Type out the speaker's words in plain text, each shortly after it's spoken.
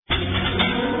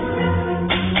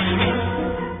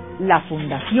la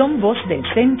Fundación Voz del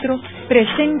Centro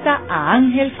presenta a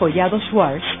Ángel Collado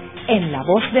Schwartz en La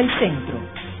Voz del Centro,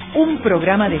 un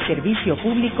programa de servicio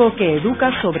público que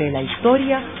educa sobre la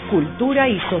historia, cultura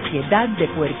y sociedad de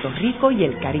Puerto Rico y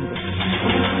el Caribe.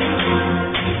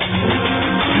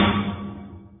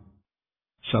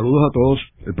 Saludos a todos.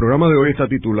 El programa de hoy está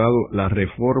titulado La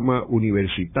Reforma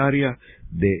Universitaria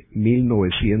de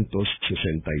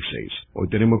 1966. Hoy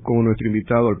tenemos como nuestro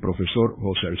invitado al profesor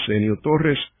José Arsenio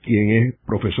Torres, quien es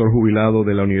profesor jubilado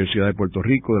de la Universidad de Puerto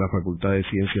Rico, de la Facultad de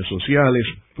Ciencias Sociales,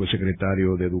 fue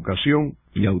secretario de Educación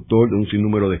y autor de un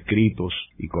sinnúmero de escritos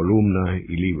y columnas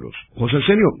y libros. José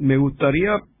Arsenio, me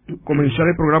gustaría comenzar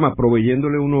el programa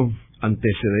proveyéndole unos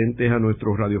antecedentes a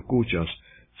nuestros radioescuchas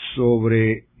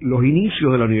sobre los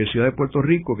inicios de la Universidad de Puerto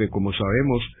Rico, que como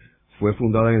sabemos fue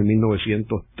fundada en el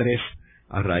 1903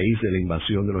 a raíz de la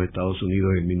invasión de los Estados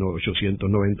Unidos en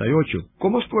 1898.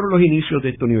 ¿Cómo fueron los inicios de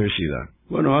esta universidad?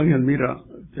 Bueno, Ángel, mira,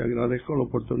 te agradezco la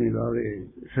oportunidad de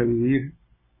revivir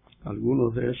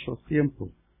algunos de esos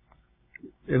tiempos.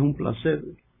 Es un placer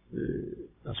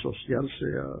asociarse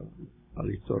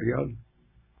al historial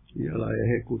y a la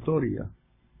ejecutoria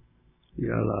y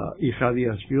a la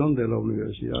irradiación de la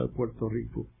Universidad de Puerto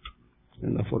Rico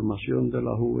en la formación de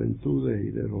las juventudes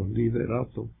y de los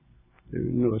lideratos de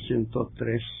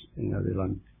 1903 en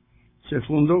adelante. Se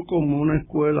fundó como una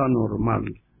escuela normal,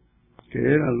 que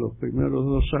eran los primeros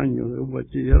 2 años de un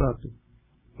bachillerato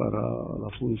para la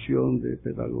función de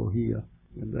pedagogía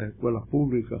en las escuelas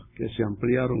públicas que se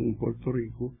ampliaron en Puerto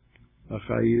Rico a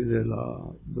raíz de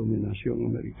la dominación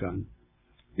americana.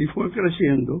 Y fue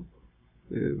creciendo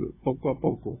poco a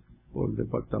poco por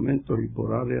departamentos y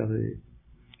por áreas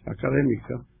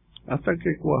académicas hasta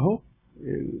que cuajó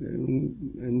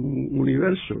en un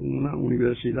universo, una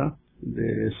universidad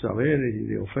de saberes y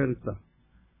de ofertas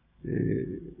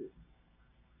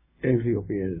en Río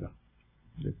Piedra.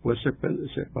 Después se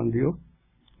expandió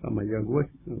a Mayagüez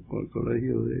con el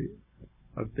Colegio de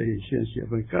Artes y Ciencias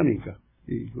Mecánicas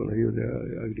y el Colegio de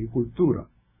Agricultura.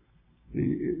 Y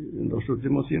en los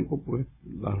últimos tiempos, pues,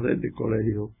 la red de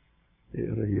colegios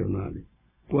regionales.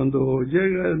 Cuando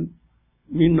llega el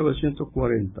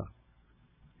 1940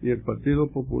 y el Partido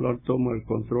Popular toma el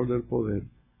control del poder,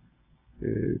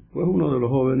 pues uno de los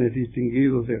jóvenes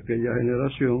distinguidos de aquella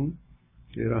generación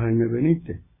era Jaime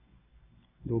Benítez.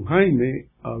 Don Jaime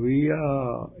había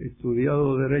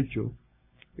estudiado Derecho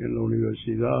en la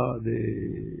Universidad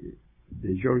de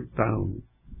Georgetown,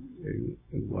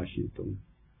 en Washington.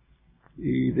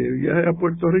 Y de viaje a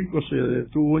Puerto Rico se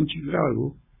detuvo en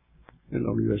Chicago, en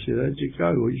la Universidad de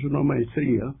Chicago, hizo una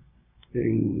maestría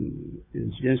en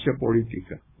ciencia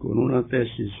política, con una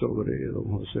tesis sobre don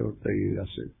José Ortega y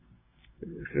Gasset,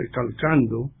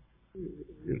 recalcando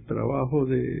el trabajo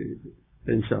de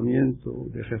pensamiento,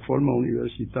 de reforma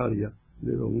universitaria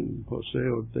de don José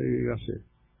Ortega y Gasset,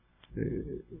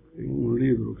 en un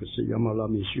libro que se llama La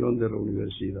misión de la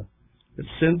universidad. El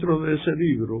centro de ese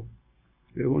libro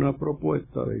es una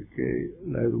propuesta de que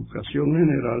la educación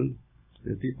general,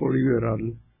 de tipo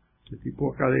liberal, de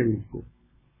tipo académico,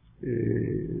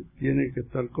 tiene que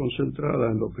estar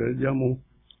concentrada en lo que él llamó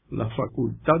la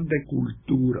facultad de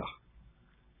cultura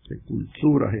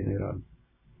general,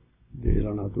 de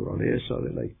la naturaleza,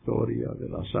 de la historia, de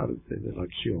las artes, de la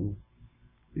acción.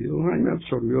 Y don Jaime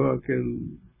absorbió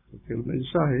aquel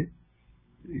mensaje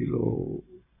y lo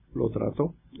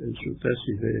trató en su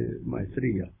tesis de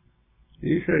maestría.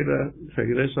 Y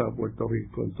regresa a Puerto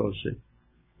Rico entonces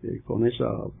con esa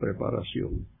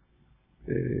preparación.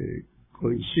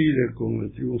 Coincide con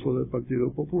el triunfo del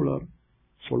Partido Popular,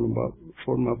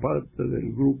 forma parte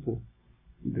del grupo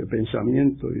de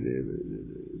pensamiento y de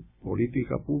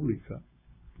política pública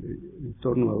en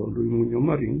torno a don Luis Muñoz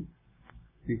Marín,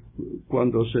 y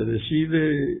cuando se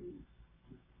decide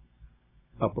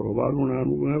aprobar una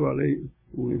nueva ley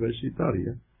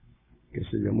universitaria, que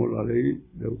se llamó la Ley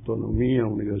de Autonomía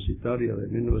Universitaria de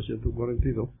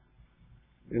 1942,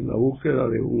 en la búsqueda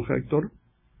de un rector,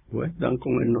 pues dan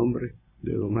con el nombre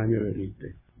de don Jaime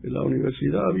Benítez. La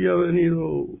universidad había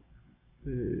venido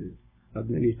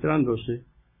administrándose,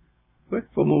 pues,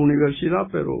 como universidad,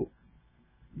 pero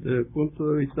desde el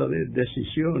punto de vista de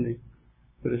decisiones,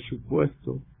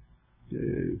 presupuesto,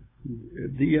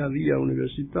 día a día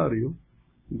universitario,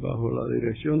 bajo la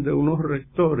dirección de unos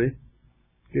rectores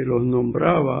que los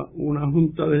nombraba una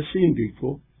junta de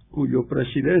síndicos cuyo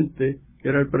presidente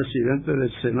era el presidente del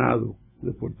Senado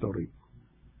de Puerto Rico.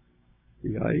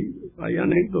 Y hay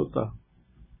anécdotas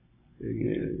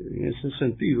en ese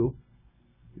sentido.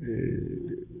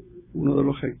 Uno de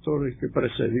los rectores que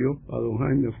precedió a don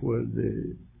Jaime fue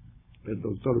el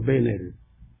doctor Benner,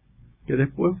 que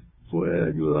después fue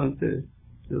ayudante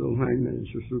de don Jaime en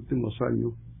sus últimos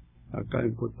años acá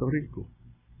en Puerto Rico.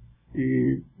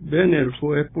 Y Benner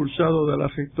fue expulsado de la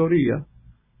rectoría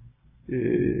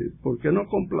porque no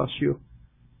complació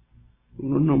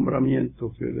unos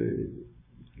nombramientos que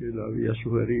le había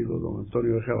sugerido don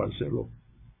Antonio G. Barceló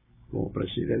como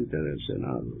presidente del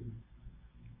Senado.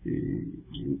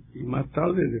 Y más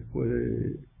tarde, después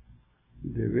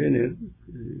de Benner,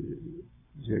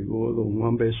 llegó don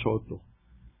Juan B. Soto,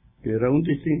 que era un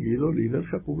distinguido líder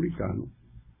republicano,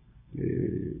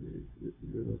 de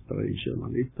los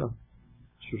tradicionalistas,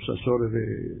 sucesores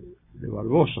de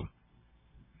Barbosa.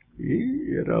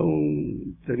 Y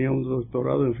tenía un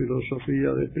doctorado en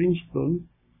filosofía de Princeton,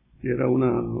 y era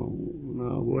una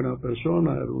buena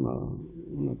persona, era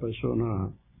una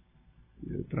persona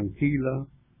tranquila,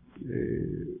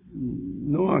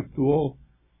 no actuó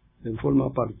en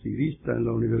forma partidista en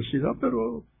la universidad,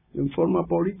 pero en forma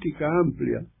política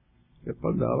amplia,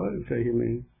 respaldaba el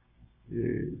régimen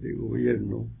de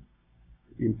gobierno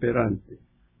imperante.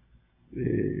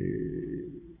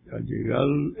 Al llegar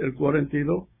el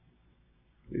 42,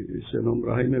 se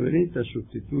nombra Jaime Benítez,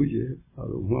 sustituye a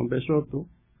don Juan B. Soto,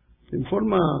 en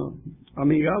forma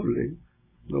amigable.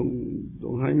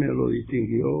 Don Jaime lo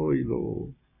distinguió y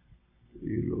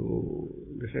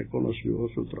le reconoció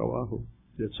su trabajo,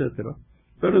 etcétera.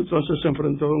 Pero entonces se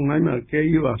enfrentó don Jaime a qué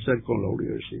iba a hacer con la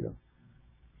universidad.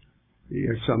 Y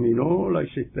examinó la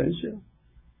existencia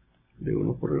de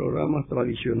unos programas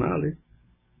tradicionales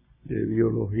de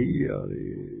biología,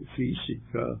 de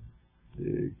física,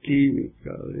 de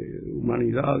química, de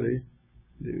humanidades,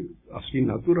 de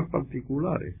asignaturas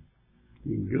particulares,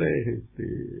 inglés,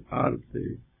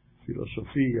 arte,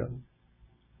 filosofía,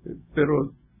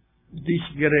 pero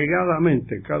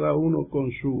disgregadamente, cada uno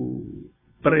con su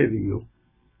predio.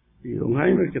 Y don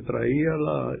Jaime, que traía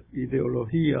la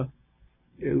ideología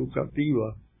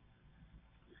educativa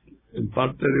en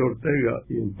parte de Ortega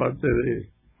y en parte de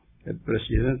el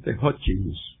presidente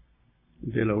Hutchins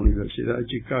de la Universidad de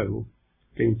Chicago,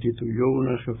 que instituyó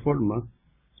una reforma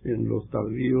en los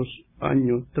tardíos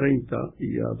años 30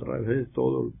 y a través de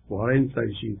todo el 40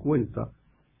 y 50,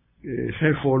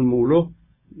 reformuló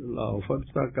la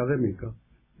oferta académica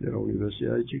de la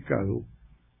Universidad de Chicago,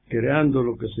 creando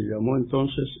lo que se llamó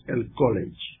entonces el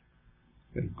college.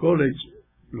 El college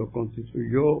lo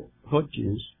constituyó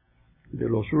Hutchins de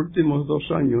los últimos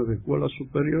 2 años de escuela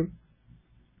superior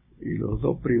y los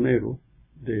 2 primeros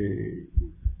de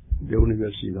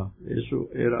universidad. Eso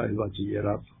era el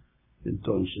bachillerato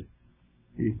entonces.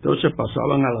 Y entonces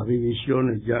pasaban a las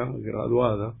divisiones ya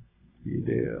graduadas y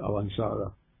de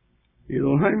avanzada. Y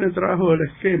don Jaime trajo el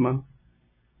esquema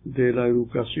de la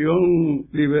educación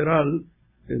liberal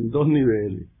en 2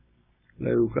 niveles. La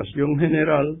educación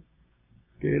general,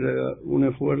 que era un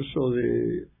esfuerzo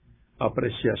de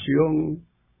apreciación,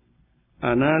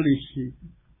 análisis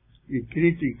y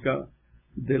crítica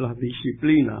de las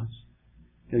disciplinas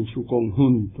en su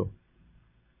conjunto.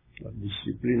 Las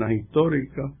disciplinas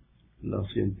históricas, las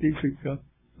científicas,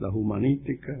 las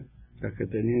humanísticas, las que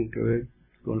tenían que ver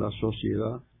con la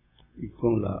sociedad y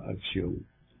con la acción.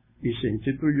 Y se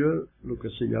instituyó lo que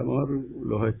se llamaron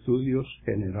los estudios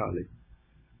generales,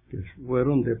 que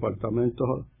fueron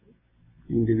departamentos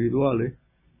individuales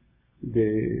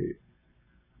de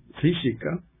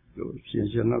física,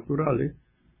 ciencias naturales,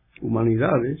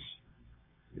 humanidades,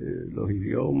 los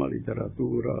idiomas,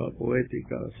 literatura,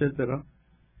 poética, etcétera,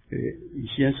 y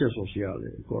ciencias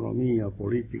sociales, economía,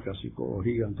 política,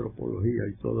 psicología, antropología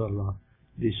y todas las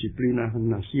disciplinas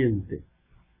nacientes.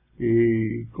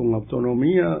 Y con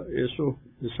autonomía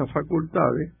esas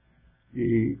facultades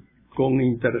y con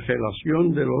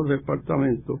interrelación de los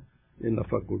departamentos en la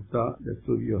Facultad de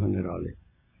Estudios Generales.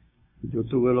 Yo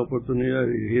tuve la oportunidad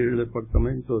de dirigir el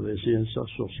Departamento de Ciencias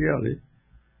Sociales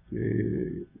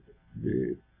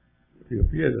de Río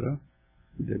Piedra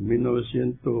de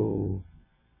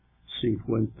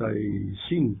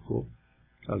 1955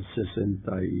 al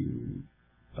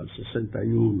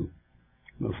 61.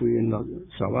 Me fui en la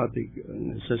sabática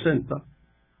en el 60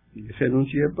 y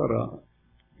renuncié para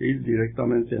ir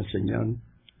directamente a enseñar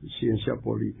ciencia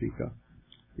política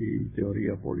y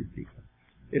teoría política.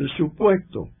 El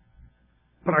supuesto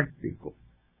práctico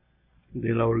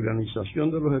de la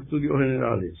organización de los estudios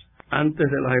generales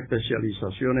antes de las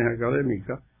especializaciones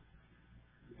académicas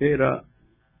era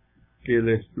que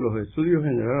los estudios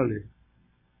generales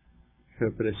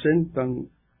representan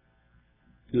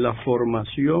la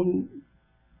formación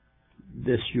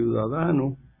de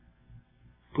ciudadanos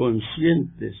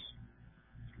conscientes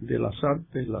de las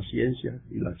artes, las ciencias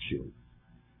y la acción.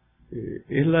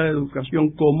 es la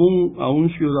educación común a un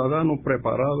ciudadano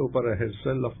preparado para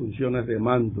ejercer las funciones de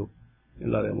mando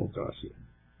en la democracia.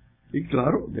 Y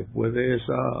claro, después de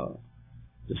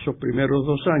esos primeros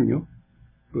 2 años,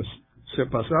 pues se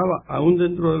pasaba, aún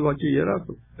dentro del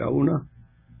bachillerato, a unas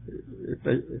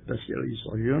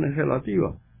especializaciones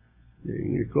relativas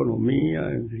en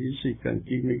economía, en física, en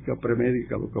química,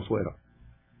 premédica, lo que fuera.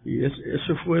 Y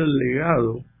ese fue el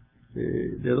legado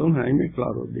de don Jaime,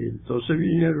 claro. Entonces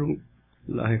vinieron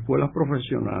las escuelas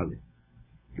profesionales,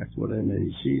 la escuela de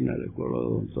medicina, la escuela de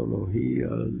odontología,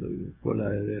 la escuela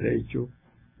de derecho,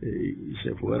 y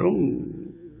se fueron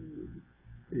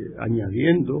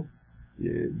añadiendo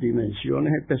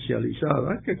dimensiones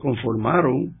especializadas que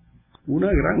conformaron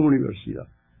una gran universidad.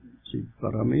 Sí,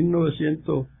 para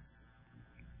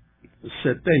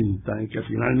 1970, en que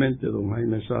finalmente don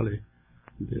Jaime sale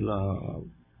de la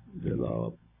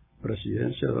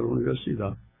presidencia de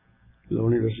la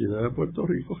universidad de Puerto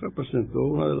Rico representó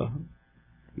una de las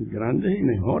grandes y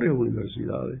mejores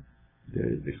universidades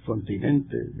del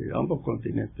continente, de ambos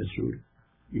continentes, sur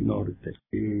y norte.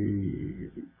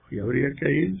 Y habría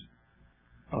que ir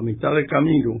a mitad de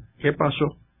camino. ¿Qué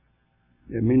pasó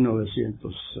en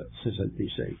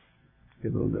 1966? Que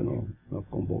es donde nos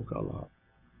convoca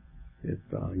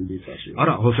esta invitación.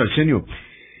 Ahora, José Arsenio,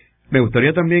 me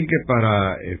gustaría también que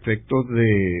para efectos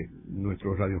de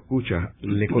nuestros radioescuchas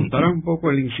le contara un poco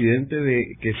el incidente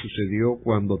que sucedió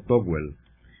cuando Togwell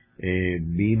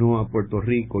vino a Puerto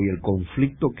Rico y el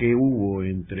conflicto que hubo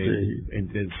entre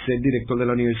el ser director de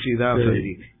la universidad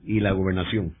y la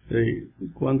gobernación. Sí.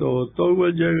 Cuando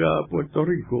Togwell llega a Puerto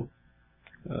Rico,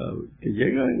 que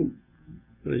llega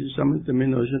precisamente en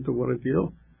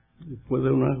 1942, después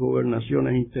de unas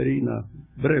gobernaciones interinas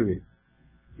breves,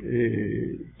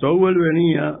 Togwell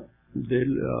venía de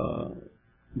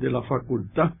la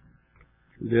facultad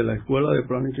de la Escuela de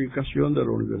Planificación de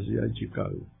la Universidad de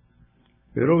Chicago,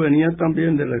 pero venía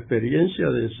también de la experiencia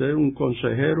de ser un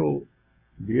consejero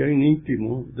bien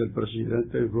íntimo del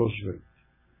presidente Roosevelt,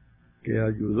 que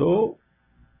ayudó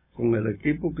con el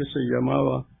equipo que se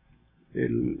llamaba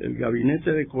el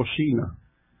gabinete de cocina,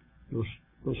 los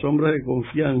hombres de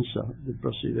confianza del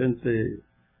presidente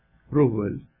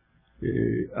Roosevelt.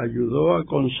 Ayudó a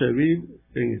concebir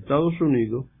en Estados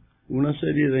Unidos una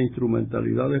serie de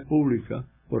instrumentalidades públicas,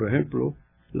 por ejemplo,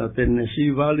 la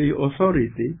Tennessee Valley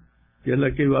Authority, que es la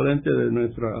equivalente de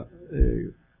nuestra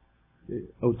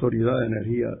Autoridad de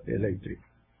Energía Eléctrica.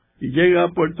 Y llega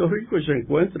a Puerto Rico y se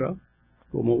encuentra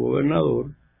como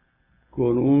gobernador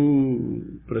con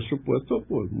un presupuesto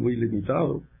pues muy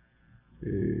limitado,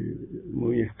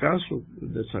 muy escaso.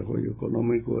 El desarrollo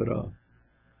económico era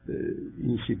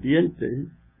incipiente,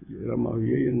 era más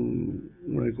bien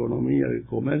una economía de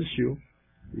comercio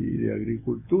y de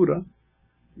agricultura,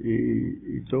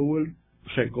 y Togwell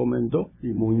recomendó y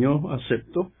Muñoz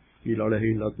aceptó y la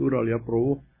legislatura le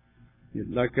aprobó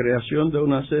la creación de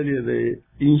una serie de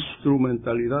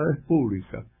instrumentalidades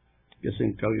públicas que se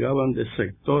encargaban de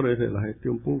sectores de la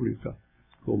gestión pública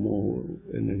como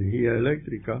energía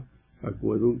eléctrica,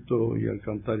 acueductos y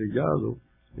alcantarillado,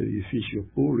 edificios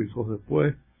públicos.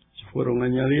 Después se fueron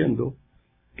añadiendo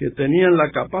que tenían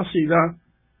la capacidad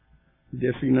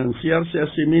de financiarse a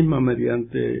sí mismas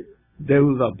mediante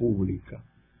deuda pública,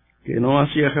 que no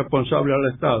hacía responsable al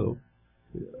Estado,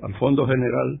 al Fondo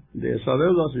General, de esa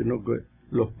deuda, sino que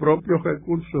los propios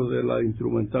recursos de la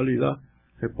instrumentalidad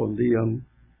respondían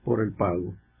por el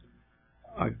pago.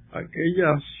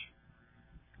 Aquellas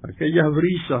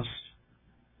brisas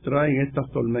traen estas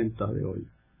tormentas de hoy,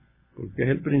 porque es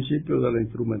el principio de la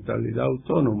instrumentalidad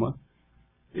autónoma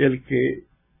el que,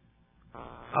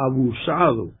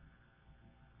 abusado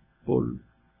por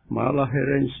mala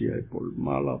gerencia y por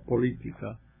mala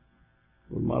política,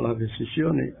 por malas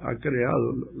decisiones, ha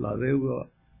creado la deuda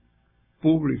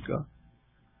pública,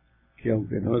 que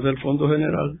aunque no es del Fondo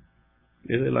General,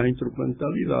 es de las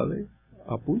instrumentalidades,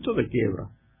 a punto de quiebra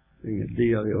en el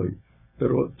día de hoy.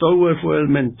 Pero Togwell fue el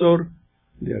mentor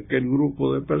de aquel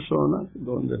grupo de personas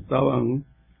donde estaban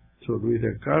Sir Luis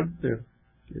de Carter,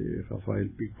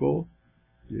 Rafael Picó,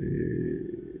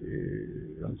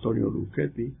 Antonio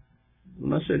Luchetti,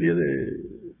 una serie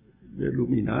de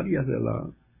luminarias de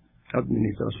la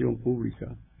administración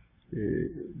pública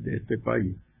de este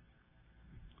país.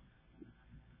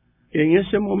 En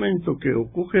ese momento que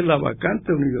ocurre la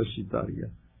vacante universitaria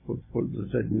por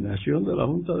determinación de la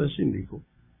Junta de Síndicos,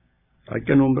 hay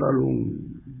que nombrar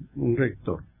un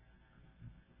rector.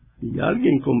 Y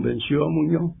alguien convenció a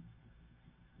Muñoz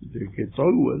de que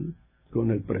Togwell,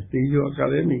 con el prestigio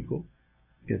académico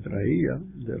que traía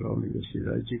de la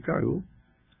Universidad de Chicago,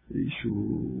 y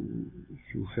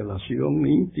su relación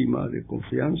íntima de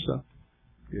confianza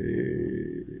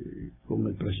con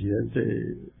el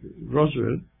presidente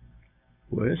Roosevelt,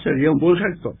 pues sería un buen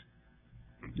rector.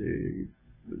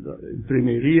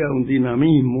 Imprimiría un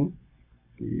dinamismo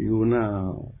y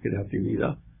una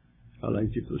creatividad a la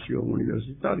institución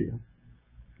universitaria.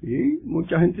 Y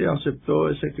mucha gente aceptó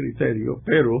ese criterio,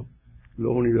 pero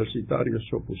los universitarios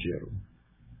se opusieron.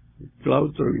 El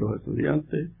claustro y los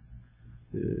estudiantes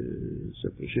se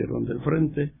pusieron del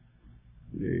frente,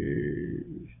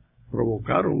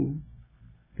 provocaron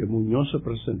que Muñoz se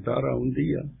presentara un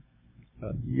día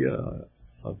allí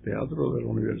al teatro de la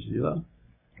universidad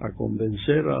a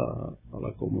convencer a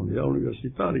la comunidad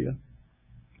universitaria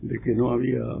de que no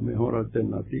había mejor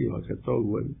alternativa que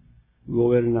Tolwell,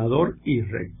 gobernador y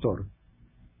rector.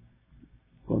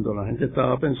 Cuando la gente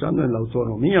estaba pensando en la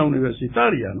autonomía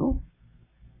universitaria, ¿no?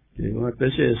 Que es una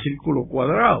especie de círculo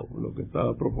cuadrado, lo que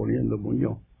estaba proponiendo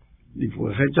Muñoz. Y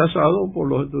fue rechazado por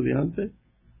los estudiantes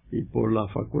y por la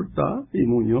facultad, y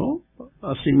Muñoz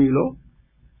asimiló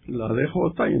la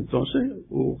DJ, y entonces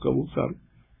hubo que buscar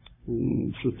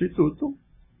un sustituto,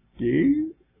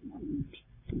 y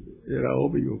era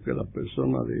obvio que la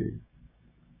persona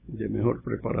de mejor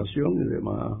preparación y de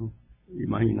más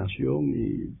imaginación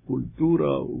y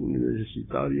cultura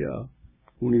universitaria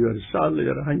universal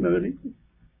era Jaime Benítez,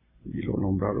 y lo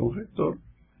nombraron rector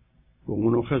con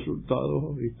unos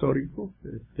resultados históricos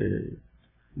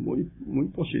muy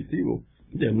positivos,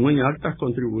 de muy altas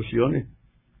contribuciones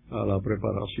a la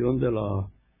preparación de las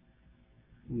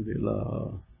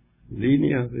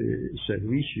líneas de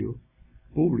servicio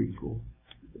público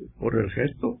por el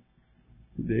resto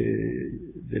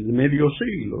del medio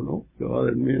siglo, ¿no? Que va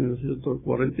del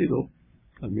 1942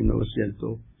 al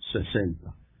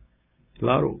 1960.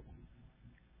 Claro,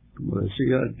 como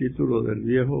decía el título del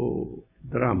viejo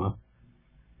drama,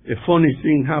 "A funny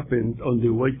thing happened on the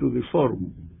way to the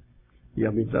forum", y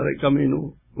a mitad del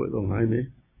camino, pues don Jaime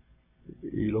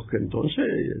y los que entonces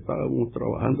estábamos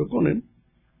trabajando con él,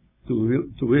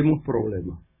 tuvimos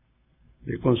problemas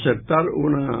de concertar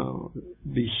una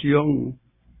visión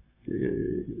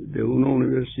de una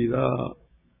universidad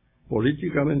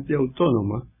políticamente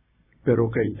autónoma,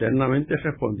 pero que internamente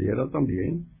respondiera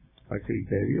también a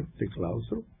criterios de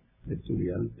claustro, de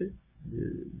estudiantes,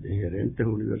 de gerentes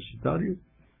universitarios,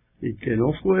 y que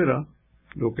no fuera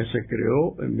lo que se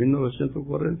creó en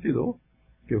 1942,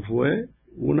 que fue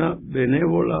una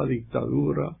benévola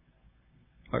dictadura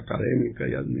académica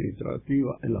y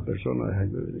administrativa en la persona de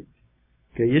Jaime Benítez,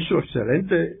 que hizo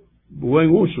excelente, buen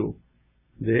uso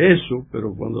de eso,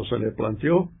 pero cuando se le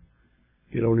planteó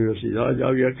que la universidad ya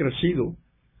había crecido,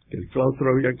 que el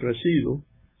claustro había crecido,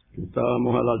 que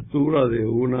estábamos a la altura de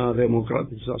una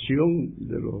democratización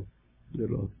de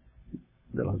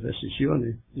las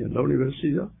decisiones en la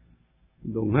universidad,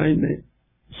 don Jaime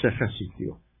se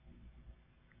resistió,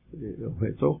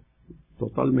 objetó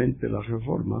totalmente la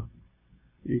reforma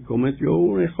y cometió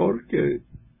un error que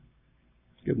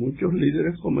muchos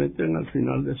líderes cometen al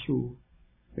final de su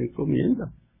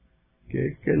encomienda, que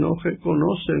es que no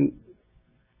reconocen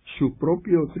su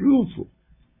propio triunfo,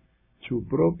 su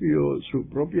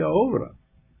propia obra.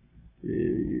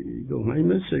 Y don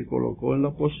Jaime se colocó en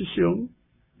la posición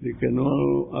de que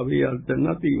no había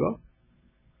alternativa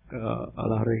a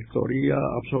la rectoría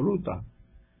absoluta,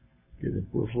 que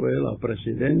después fue la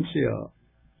presidencia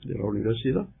de la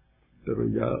universidad, pero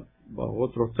ya bajo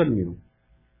otros términos.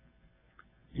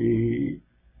 Y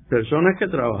personas que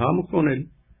trabajamos con él,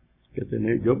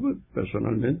 yo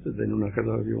personalmente tenía una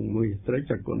relación muy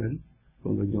estrecha con él,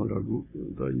 con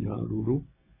doña Lulú,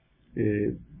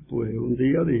 pues un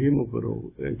día dijimos,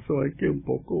 pero esto hay que un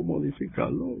poco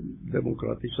modificarlo,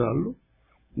 democratizarlo,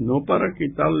 no para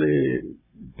quitarle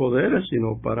poderes,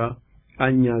 sino para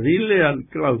añadirle al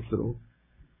claustro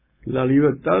la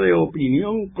libertad de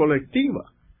opinión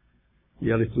colectiva, y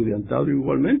al estudiantado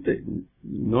igualmente,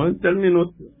 no en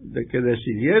términos de que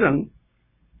decidieran,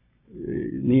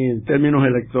 ni en términos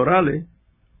electorales,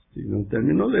 sino en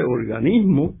términos de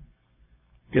organismos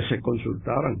que se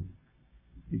consultaran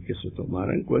y que se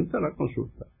tomara en cuenta la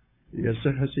consulta. Y él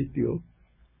se resistió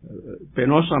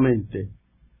penosamente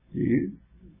y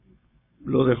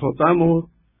lo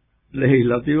derrotamos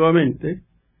legislativamente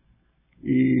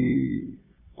y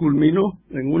culminó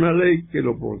en una ley que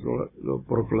lo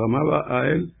proclamaba a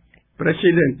él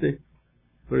presidente,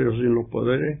 pero sin los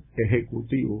poderes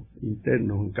ejecutivos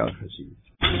internos en cada recinto.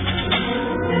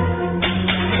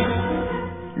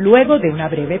 Luego de una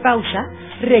breve pausa,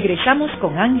 regresamos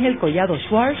con Ángel Collado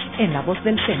Schwartz en La Voz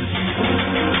del Centro.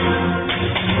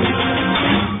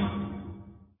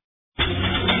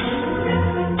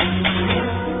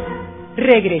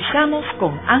 Regresamos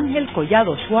con Ángel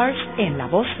Collado Schwartz en La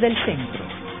Voz del Centro.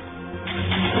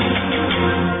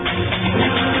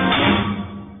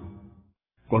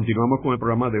 Continuamos con el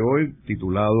programa de hoy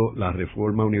titulado La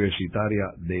Reforma Universitaria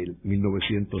del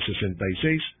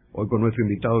 1966. Hoy con nuestro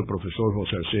invitado, el profesor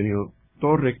José Arsenio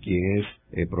Torres, quien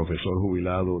es profesor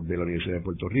jubilado de la Universidad de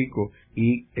Puerto Rico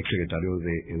y exsecretario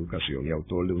de Educación y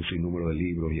autor de un sinnúmero de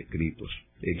libros y escritos.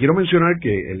 Quiero mencionar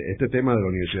que este tema de la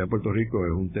Universidad de Puerto Rico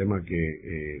es un tema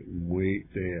que muy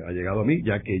ha llegado a mí,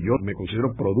 ya que yo me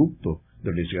considero producto de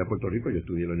la Universidad de Puerto Rico. Yo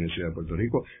estudié en la Universidad de Puerto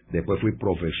Rico, después fui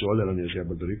profesor de la Universidad de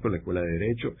Puerto Rico en la Escuela de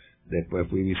Derecho, después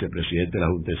fui vicepresidente de la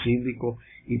Junta de Síndicos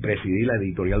y presidí la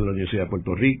editorial de la Universidad de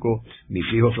Puerto Rico.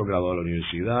 Mis hijos son graduados de la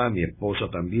universidad, mi esposa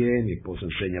también, mi esposa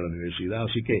enseña en la universidad,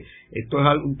 así que esto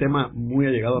es un tema muy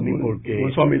allegado a mí porque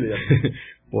muy familiar.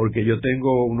 porque yo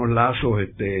tengo unos lazos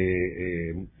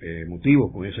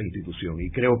emotivos con esa institución y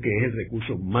creo que es el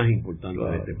recurso más importante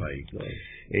de este país. Claro.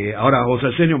 Ahora, José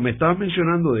Arsenio, me estabas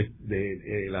mencionando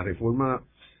de la reforma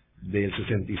del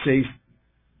 66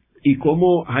 y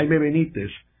cómo Jaime Benítez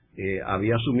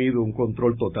había asumido un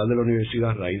control total de la universidad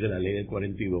a raíz de la ley del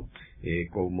 42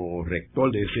 como rector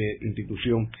de esa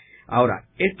institución. Ahora,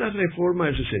 esta reforma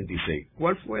del 66,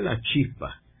 ¿cuál fue la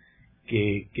chispa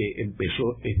que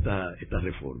empezó esta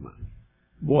reforma?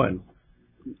 Bueno,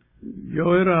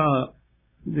 yo era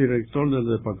director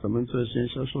del Departamento de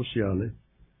Ciencias Sociales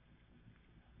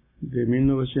de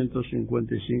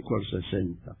 1955 al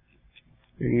 60.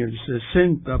 En el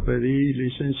 60 pedí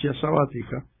licencia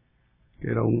sabática,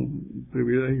 que era un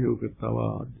privilegio que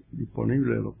estaba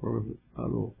disponible a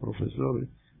los profesores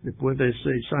después de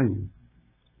 6 años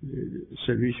de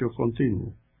servicio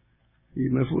continuo. Y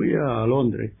me fui a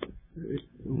Londres,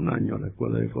 un año a la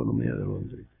Escuela de Economía de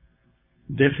Londres.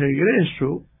 De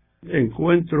regreso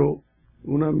encuentro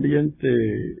un ambiente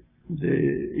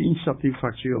de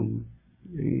insatisfacción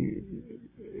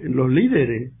en los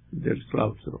líderes del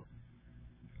claustro.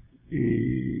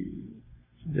 Y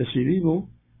decidimos,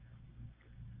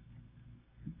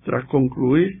 tras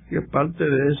concluir que parte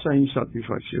de esa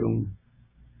insatisfacción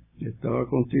estaba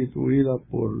constituida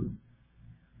por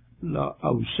la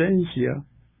ausencia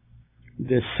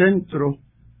de centros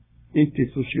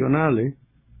institucionales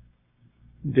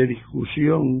de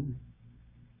discusión,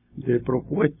 de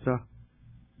propuestas,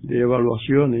 de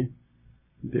evaluaciones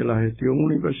de la gestión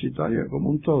universitaria como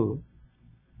un todo,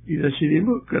 y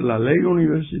decidimos que la ley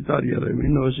universitaria de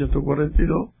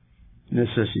 1942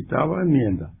 necesitaba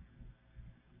enmienda,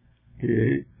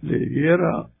 que le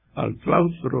diera al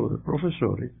claustro de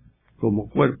profesores como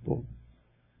cuerpo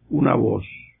una voz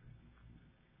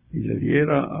y le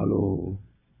diera a los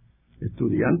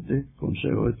estudiantes,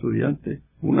 consejos de estudiantes,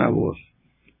 una voz,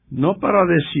 no para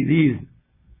decidir,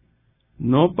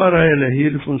 no para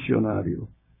elegir funcionarios,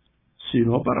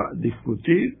 sino para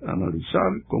discutir,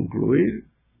 analizar, concluir,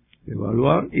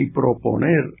 evaluar y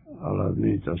proponer a la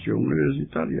administración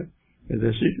universitaria, es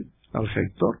decir, al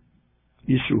rector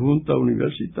y su junta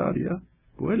universitaria,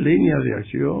 pues líneas de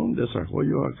acción,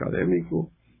 desarrollo académico,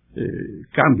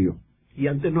 cambio. Y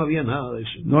antes no había nada de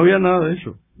eso. No había nada de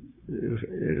eso.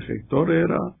 El rector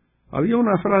había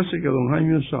una frase que don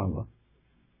Jaime usaba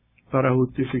para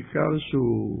justificar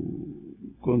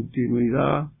su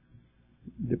continuidad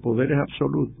de poderes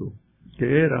absolutos,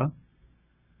 que era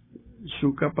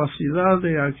su capacidad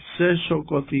de acceso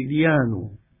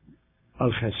cotidiano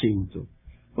al recinto.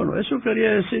 Bueno, eso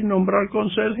quería decir nombrar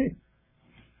conserje.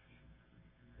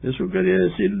 Eso quería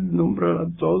decir nombrar a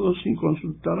todos sin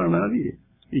consultar a nadie.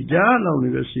 Y ya la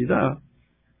universidad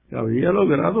había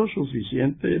logrado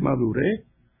suficiente madurez,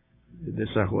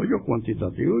 desarrollo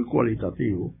cuantitativo y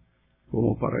cualitativo,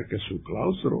 como para que su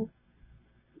claustro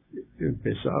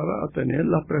empezara a tener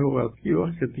las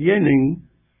prerrogativas que tienen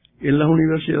en las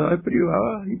universidades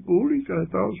privadas y públicas de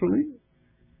Estados Unidos.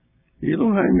 Y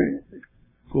don Jaime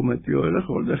cometió el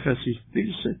error de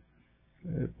resistirse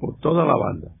por toda la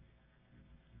banda.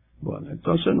 Bueno,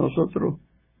 entonces nosotros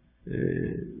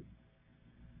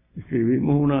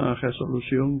escribimos una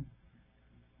resolución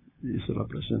y se la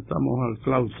presentamos al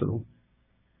claustro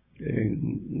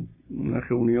en una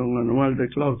reunión anual de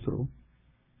claustro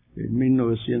en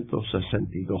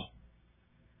 1962.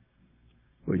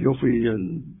 Pues yo fui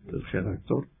el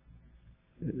redactor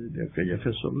de aquella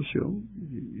resolución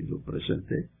y lo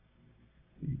presenté.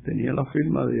 Y tenía la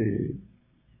firma de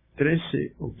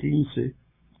 13 o 15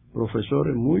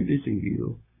 profesores muy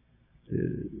distinguidos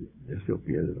de Río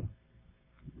Piedra,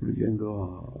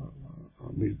 incluyendo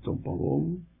a Milton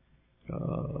Pavón,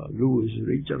 a Louis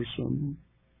Richardson,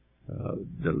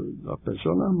 de las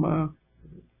personas más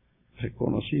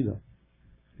reconocidas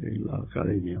en la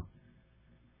academia.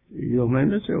 Y don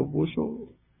Jaime se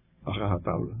opuso a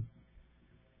rajatabla.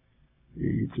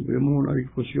 Y tuvimos una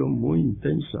discusión muy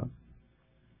intensa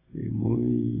y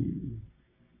muy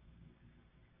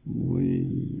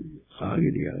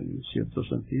agria en cierto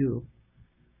sentido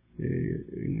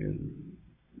en el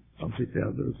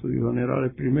anfiteatro de estudios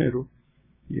generales primero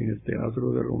y en el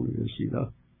teatro de la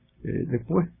universidad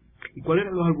después. ¿Y cuáles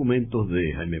eran los argumentos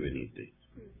de Jaime Benítez?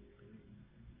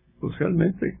 Pues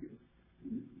realmente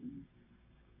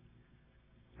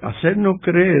hacernos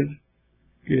creer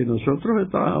que nosotros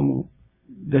estábamos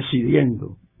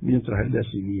decidiendo mientras él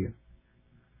decidía,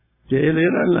 que él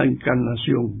era la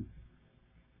encarnación.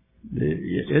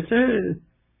 Este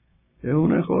es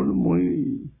un error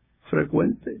muy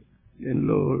frecuente en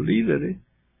los líderes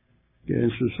que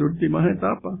en sus últimas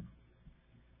etapas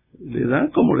le dan,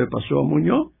 como le pasó a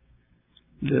Muñoz,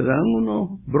 le dan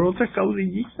unos brotes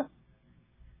caudillistas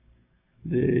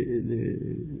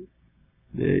de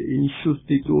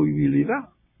insustituibilidad,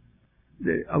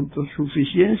 de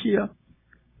autosuficiencia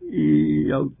y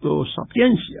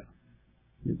autosapiencia.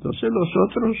 Entonces los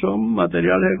otros son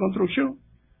materiales de construcción.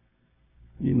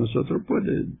 Y nosotros, pues,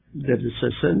 del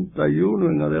 61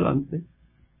 en adelante,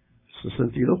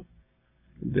 62,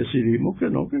 decidimos que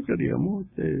no, que queríamos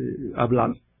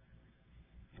hablar,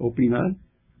 opinar,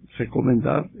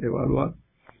 recomendar, evaluar.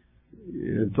 Y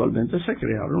eventualmente se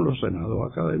crearon los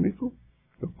senados académicos,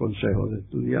 los consejos de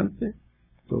estudiantes,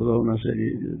 toda una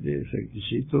serie de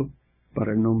requisitos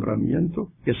para el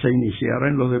nombramiento, que se iniciara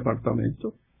en los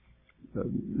departamentos,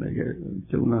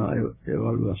 mediante una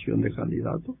evaluación de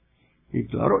candidatos. Y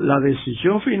claro, la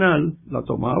decisión final la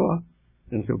tomaba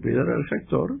Enrique Piedra, el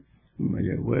rector, me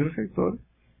llegó el rector,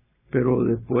 pero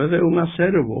después de un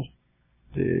acervo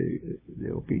de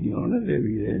opiniones, de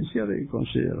evidencia, de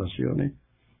consideraciones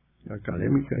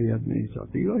académicas y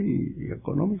administrativas y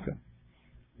económicas.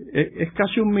 Es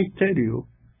casi un misterio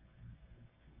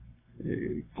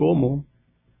cómo,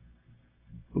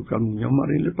 porque a Muñoz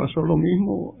Marín le pasó lo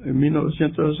mismo en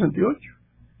 1968.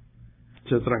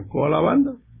 Se trancó a la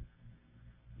banda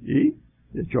y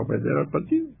echó a perder al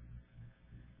partido.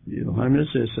 Y don Jaime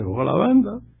se cerró a la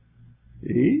banda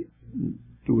y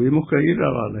tuvimos que ir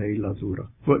a la legislatura.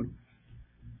 Bueno,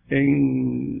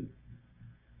 en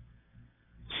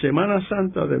Semana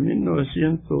Santa de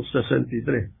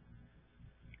 1963,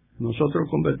 nosotros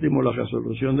convertimos la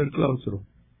resolución del claustro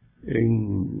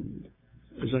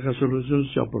esa resolución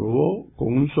se aprobó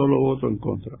con un solo voto en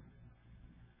contra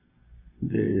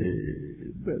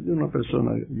de una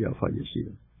persona ya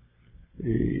fallecida.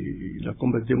 Y la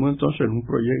convertimos entonces en un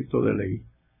proyecto de ley,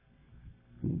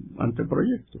 un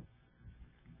anteproyecto.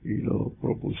 Y lo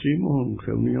propusimos en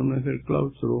reuniones del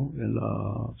claustro en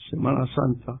la Semana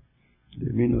Santa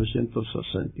de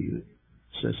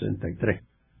 1963.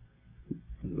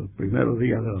 Los primeros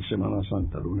días de la Semana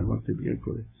Santa, lunes, martes y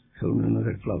miércoles, reuniones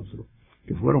del claustro,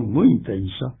 que fueron muy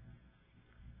intensas,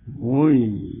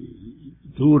 muy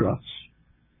duras.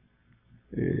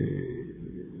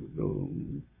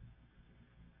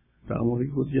 Estábamos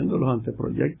discutiendo los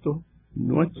anteproyectos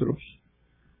nuestros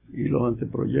y los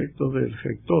anteproyectos del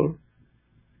rector,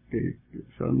 que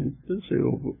realmente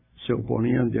se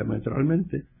oponían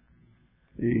diametralmente.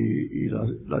 Y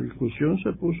la discusión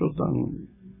se puso tan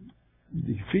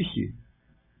difícil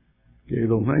que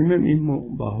don Jaime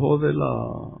mismo bajó de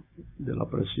la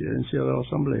presidencia de la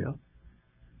asamblea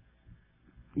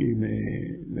y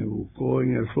me buscó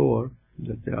en el floor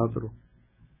del teatro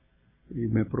y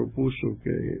me propuso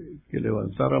que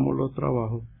levantáramos los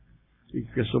trabajos y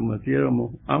que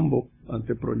sometiéramos ambos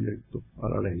anteproyectos a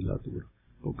la legislatura,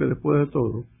 porque después de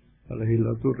todo la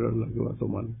legislatura es la que va a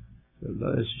tomar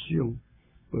la decisión.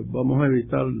 Pues vamos a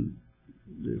evitar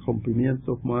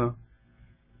rompimientos más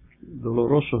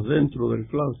dolorosos dentro del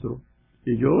claustro.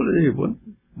 Y yo le dije, bueno,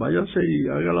 váyase y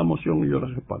haga la moción y yo la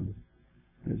respaldo.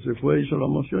 Él se fue, hizo la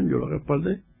moción, yo la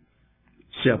respaldé.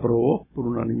 Se aprobó por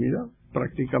unanimidad,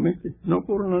 prácticamente. No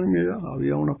por unanimidad,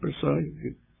 había unas personas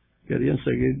que querían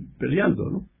seguir peleando,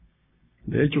 ¿no?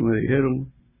 De hecho, me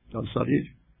dijeron al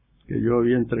salir que yo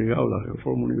había entregado la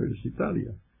reforma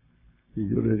universitaria. Y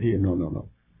yo le dije, no.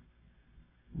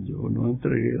 Yo no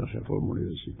entregué la reforma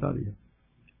universitaria,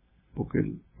 porque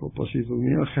el propósito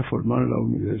mío es reformar la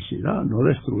universidad, no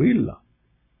destruirla.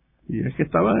 Y es que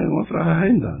estaban en otras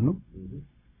agendas, ¿no?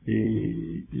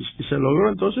 Y se logró.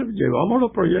 Entonces llevamos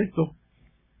los proyectos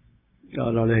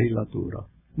a la legislatura.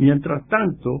 Mientras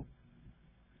tanto,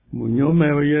 Muñoz me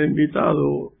había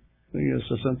invitado en el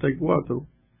 64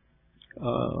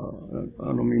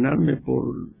 a nominarme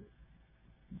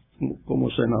como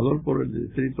senador por el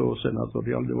distrito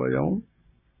senatorial de Bayamón.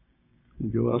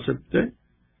 Yo acepté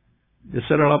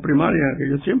Esa era la primaria en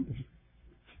aquellos tiempos.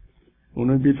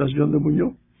 Una invitación de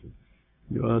Muñoz.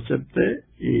 Yo acepté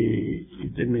y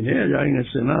terminé allá en el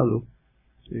Senado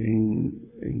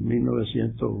en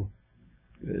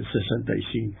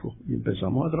 1965. Y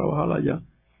empezamos a trabajar allá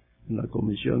en la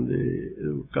Comisión de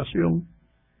Educación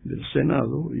del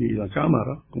Senado y la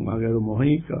Cámara, con Aguero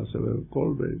Mojica, Severo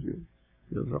Colbert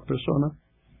y otras personas,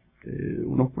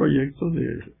 unos proyectos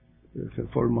de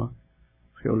reforma,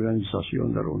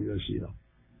 reorganización de la universidad.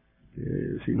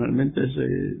 Finalmente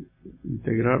se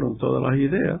integraron todas las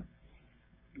ideas,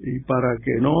 y para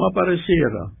que no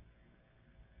apareciera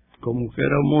como que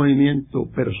era un movimiento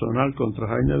personal contra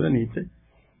Jaime Benítez,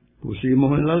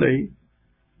 pusimos en la ley,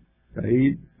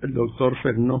 ahí el doctor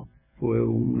Fernó fue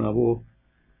una voz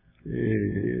de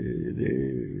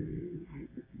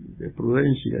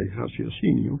prudencia y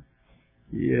raciocinio,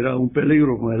 y era un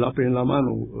peligro con el lápiz en la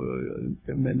mano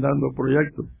enmendando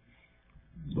proyectos.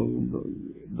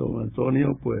 Don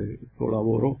Antonio pues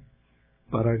colaboró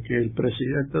para que el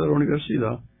presidente de la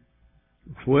universidad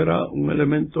fuera un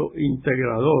elemento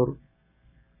integrador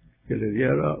que le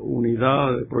diera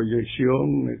unidad de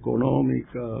proyección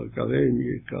económica,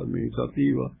 académica,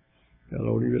 administrativa a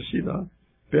la universidad,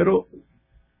 pero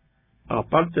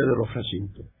aparte de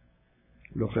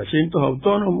los recintos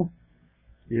autónomos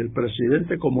y el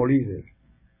presidente como líder.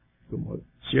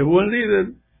 Si es buen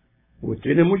líder, pues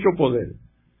tiene mucho poder.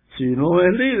 Si no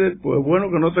es líder, pues es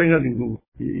bueno que no tenga ninguno.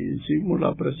 Y hicimos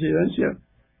la presidencia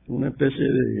una especie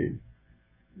de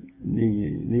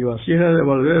ni vasija de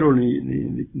Barbero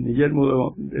ni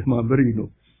yelmo de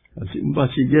Mambrino, así un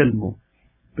vasiyelmo,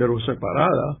 pero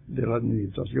separada de la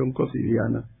administración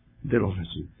cotidiana de los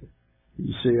recintos.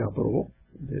 Y se aprobó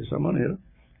de esa manera,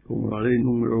 como la ley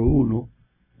número 1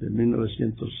 de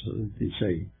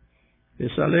 1966.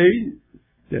 Esa ley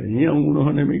tenía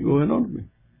unos enemigos enormes,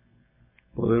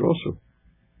 poderosos,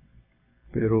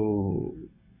 pero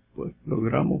pues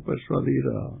logramos persuadir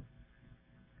a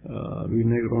Luis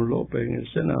Negrón López en el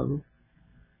Senado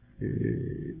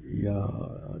y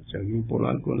a Chaguín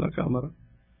Polanco en la Cámara,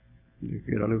 de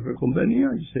que era lo que convenía,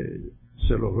 y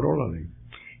se logró la ley.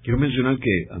 Quiero mencionar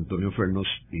que Antonio Fernos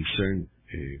y CERN,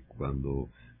 cuando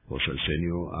José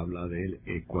Arsenio habla de él,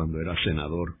 cuando era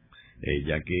senador,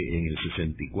 ya que en el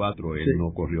 64 él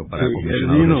no corrió para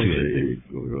comisionado residente.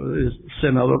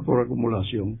 Senador por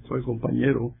acumulación, fue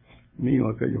compañero mío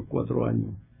aquellos 4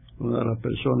 años, una de las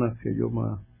personas que yo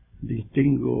más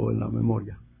distingo en la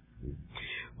memoria.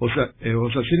 José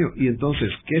Arsenio, y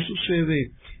entonces, ¿qué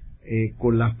sucede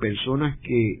con las personas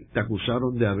que te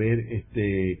acusaron de haber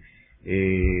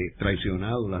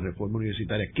traicionado la reforma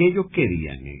universitaria? ¿Qué ellos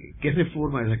querían? ¿Qué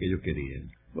reforma es la que ellos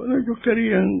querían? Bueno, ellos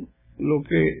querían lo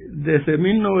que desde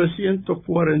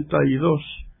 1942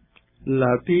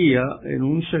 latía en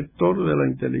un sector de la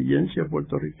inteligencia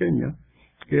puertorriqueña,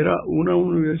 que era una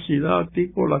universidad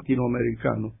tipo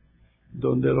latinoamericano,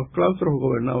 donde los claustros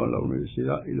gobernaban la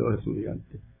universidad y los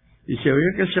estudiantes. Y si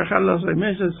había que cejar las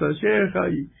remesas, se ceja,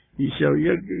 y si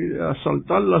había que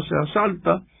asaltarla, se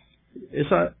asalta.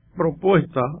 Esa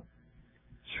propuesta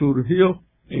surgió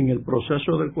en el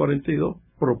proceso del 42,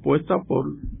 propuesta por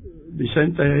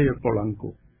Vicente G.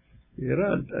 Polanco.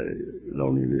 Era la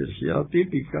universidad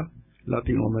típica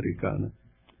latinoamericana.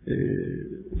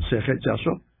 Se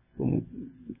rechazó, como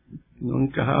no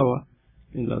encajaba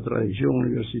en la tradición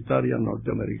universitaria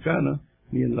norteamericana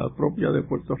ni en la propia de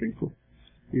Puerto Rico,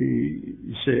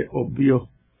 y se obvió.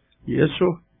 Y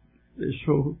esos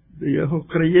viejos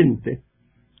creyentes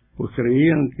pues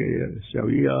creían que se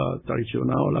había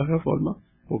traicionado la reforma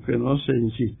porque no se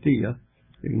insistía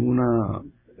en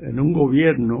un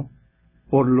gobierno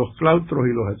por los claustros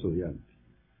y los estudiantes,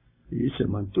 y se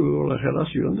mantuvo la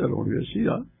relación de la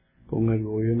universidad con el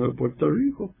gobierno de Puerto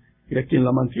Rico, que es quien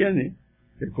la mantiene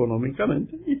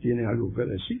económicamente y tiene algo que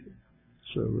decir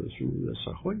sobre su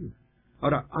desarrollo.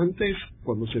 Ahora, antes,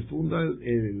 cuando se funda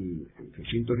el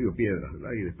recinto Río Piedras,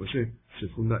 ¿verdad?, y después se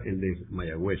funda el de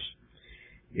Mayagüez,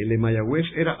 el de Mayagüez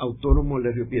era autónomo el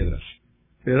de Río Piedras.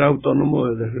 Era autónomo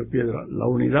desde Río Piedras. La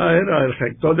unidad era el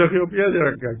rector de Río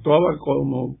Piedras, que actuaba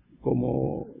como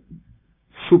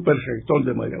superrector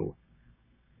de Mayagüez.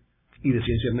 Y de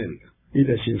Ciencias Médicas. Y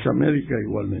de Ciencias Médicas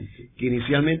igualmente. Que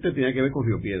inicialmente tenía que ver con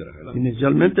Río Piedras, ¿verdad?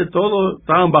 Inicialmente todos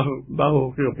estaban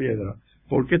bajo Río Piedras,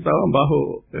 porque estaban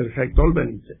bajo el rector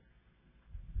Benítez.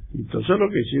 Entonces lo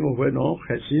que hicimos fue,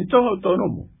 recintos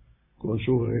autónomos, con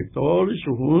su rector y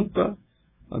su junta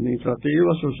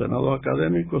administrativa, sus senados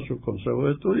académicos, sus consejos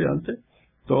de estudiantes,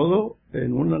 todo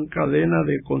en una cadena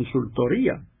de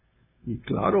consultoría. Y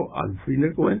claro, al fin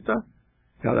de cuentas,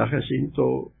 cada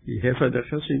recinto y jefe de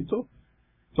recinto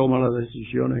toma las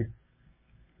decisiones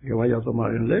que vaya a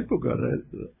tomar en ley, porque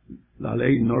la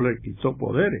ley no le quitó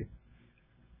poderes,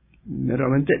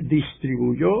 meramente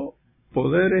distribuyó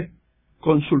poderes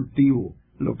consultivos.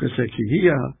 Lo que se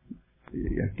exigía,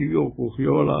 y aquí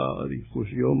ocurrió la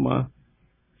discusión más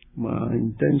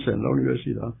intensa en la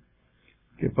universidad,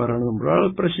 que para nombrar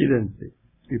al presidente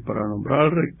y para nombrar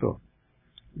al rector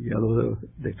y a los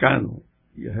decanos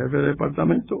y al jefe de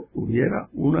departamento hubiera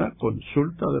una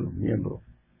consulta de los miembros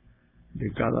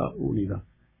de cada unidad,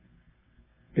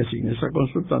 que sin esa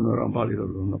consulta no eran válidos.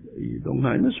 Y don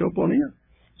Jaime se oponía.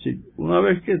 Si una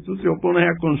vez que tú te opones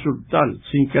a consultar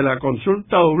sin que la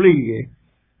consulta obligue,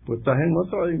 pues estás en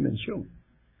otra dimensión,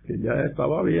 que ya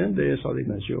estaba bien de esa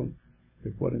dimensión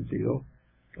de 42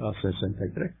 a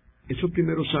 63. Esos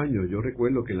primeros años, yo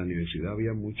recuerdo que en la universidad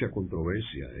había mucha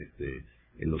controversia,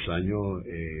 en los años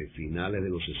finales de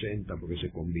los 60, porque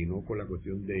se combinó con la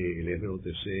cuestión del ROTC,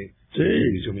 el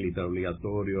servicio militar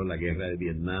obligatorio, la guerra de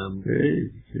Vietnam.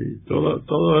 Sí.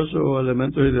 Todos esos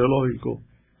elementos ideológicos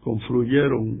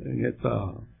confluyeron en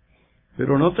esta,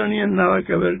 pero no tenían nada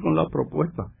que ver con las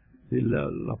propuestas.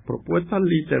 Las propuestas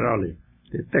literales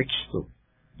de texto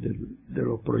de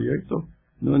los proyectos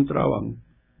no entraban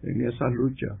en esas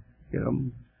luchas, que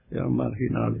eran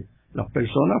marginales. Las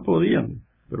personas podían,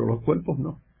 pero los cuerpos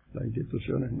no, las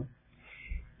instituciones no.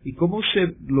 ¿Y cómo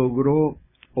se logró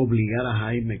obligar a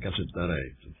Jaime que aceptara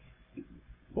esto?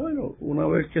 Bueno, una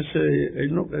vez que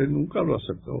él nunca lo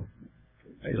aceptó.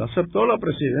 Él aceptó la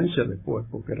presidencia después,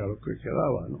 porque era lo que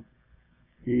quedaba, ¿no?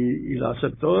 Y la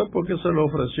aceptó después que se lo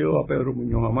ofreció a Pedro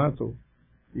Muñoz Amato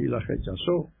y la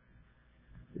rechazó.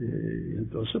 Y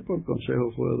entonces pues el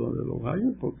consejo fue donde don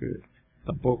Jaime, porque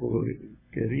tampoco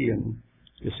querían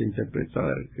que se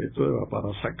interpretara que esto era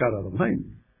para sacar a don Jaime.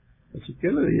 Así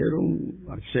que le dieron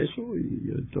acceso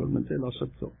y eventualmente lo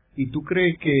aceptó. ¿Y tú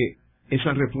crees que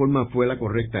esa reforma fue la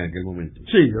correcta en aquel momento?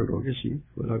 Sí, yo creo que sí.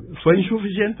 Fue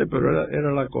insuficiente, pero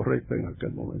era la correcta en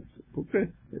aquel momento. Porque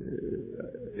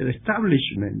el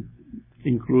establishment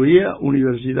incluía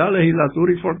universidad,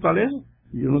 legislatura y fortaleza.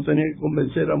 Y uno tenía que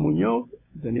convencer a Muñoz,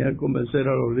 tenía que convencer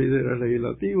a los líderes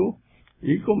legislativos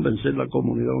y convencer a la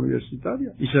comunidad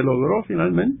universitaria. Y se logró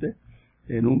finalmente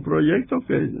en un proyecto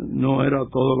que no era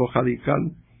todo lo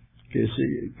radical que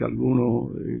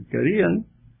algunos querían,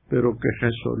 pero que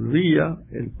resolvía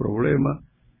el problema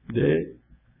de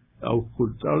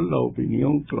auscultar la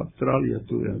opinión claustral y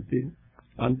estudiantil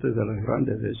antes de las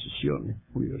grandes decisiones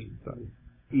universitarias.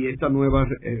 Y esta nueva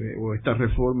esta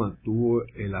reforma tuvo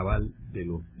el aval de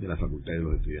la facultad de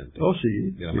los estudiantes. Oh,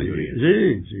 sí. De la mayoría.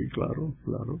 Sí, claro.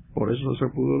 Por eso se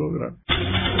pudo lograr.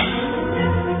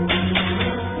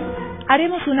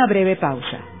 Haremos una breve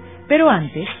pausa, pero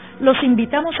antes los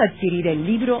invitamos a adquirir el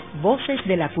libro Voces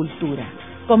de la Cultura,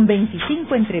 con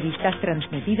 25 entrevistas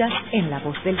transmitidas en La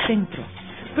Voz del Centro.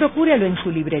 Procúrelo en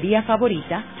su librería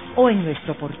favorita o en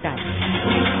nuestro portal.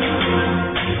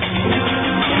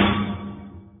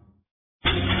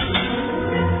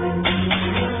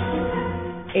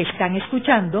 Están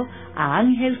escuchando a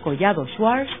Ángel Collado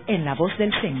Schwartz en La Voz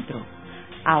del Centro.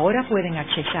 Ahora pueden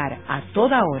accesar a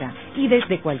toda hora y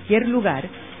desde cualquier lugar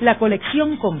la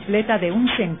colección completa de un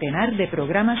centenar de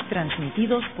programas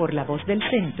transmitidos por La Voz del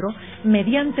Centro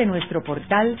mediante nuestro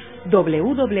portal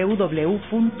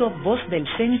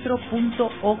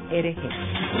www.vozdelcentro.org.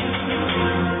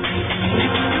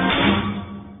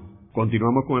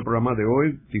 Continuamos con el programa de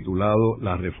hoy titulado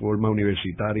La Reforma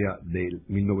Universitaria del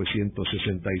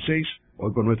 1966.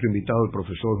 Hoy con nuestro invitado, el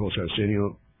profesor José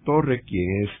Arsenio Torres,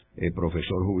 quien es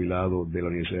profesor jubilado de la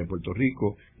Universidad de Puerto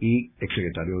Rico y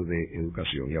exsecretario de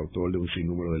Educación y autor de un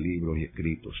sinnúmero de libros y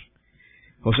escritos.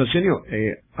 José Arsenio,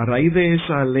 a raíz de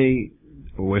esa ley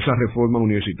o esa reforma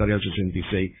universitaria del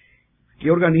 66, ¿qué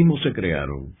organismos se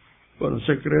crearon? Bueno,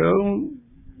 se crearon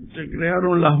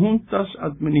las juntas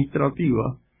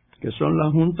administrativas, que son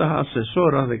las juntas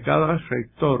asesoras de cada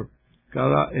rector,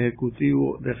 cada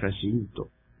ejecutivo de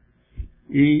recinto.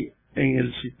 Y en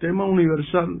el sistema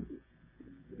universal,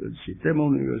 el sistema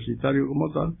universitario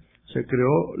como tal, se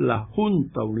creó la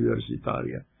junta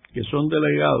universitaria, que son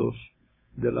delegados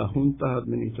de las juntas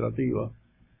administrativas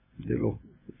de los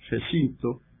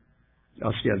recintos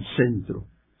hacia el centro.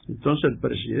 Entonces el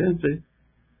presidente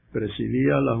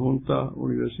presidía la junta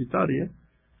universitaria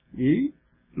y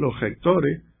los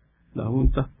rectores las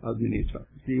juntas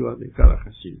administrativas de cada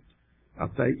recinto.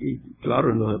 Hasta ahí, y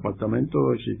claro, en los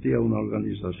departamentos existía una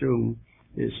organización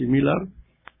similar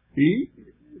y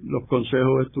los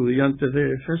consejos de estudiantes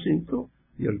de recinto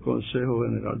y el Consejo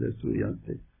General de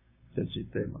Estudiantes del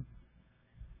sistema.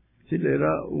 Es decir,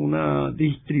 era una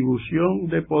distribución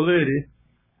de poderes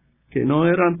que no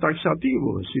eran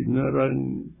taxativos, es decir, no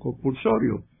eran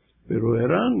compulsorios, pero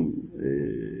eran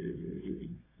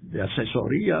de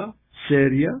asesoría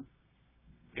seria,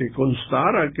 que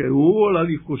constara que hubo la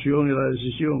discusión y la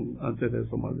decisión antes de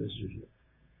tomar decisión.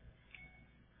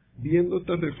 Viendo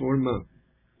esta reforma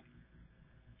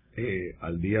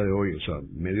al día de hoy, o sea,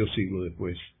 medio siglo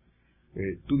después,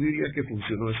 ¿tú dirías que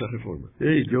funcionó esa reforma?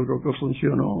 Sí, yo creo que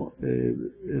funcionó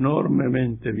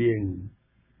enormemente bien,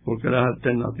 porque las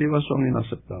alternativas son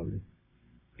inaceptables,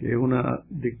 que es una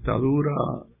dictadura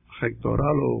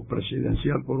rectoral o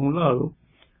presidencial por un lado,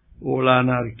 o la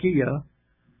anarquía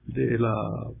de la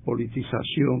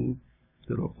politización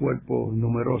de los cuerpos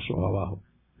numerosos abajo,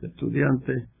 de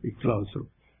estudiantes y claustro,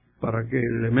 para que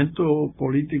el elemento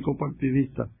político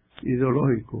partidista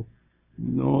ideológico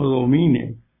no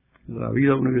domine la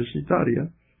vida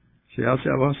universitaria. Se hace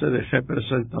a base de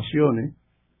representaciones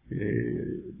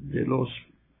de los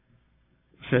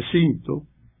recintos,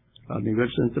 a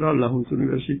nivel central la Junta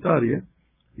Universitaria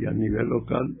y a nivel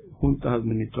local juntas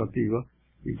administrativas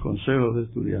y consejos de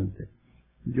estudiantes.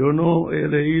 Yo no he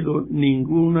leído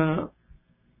ninguna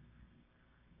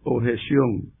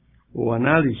objeción o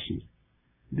análisis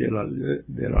de la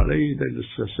ley del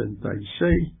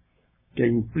 66 que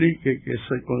implique que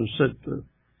ese concepto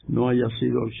no haya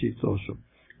sido exitoso.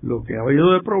 Lo que ha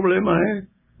habido de problema es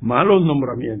malos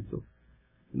nombramientos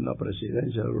en la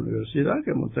presidencia de la universidad,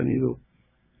 que hemos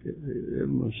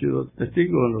sido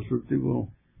testigos en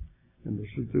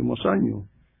los últimos años.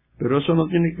 Pero eso no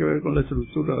tiene que ver con la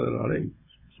estructura de la ley.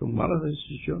 Son malas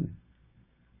decisiones.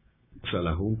 O sea,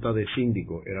 la Junta de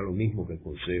Síndicos era lo mismo que el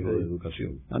Consejo de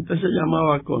Educación. Antes se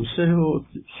llamaba Consejo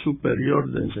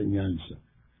Superior de Enseñanza.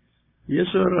 Y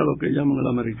eso era lo que llaman el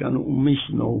americano un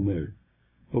misnomer.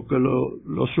 Porque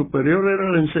lo superior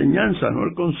era la enseñanza, no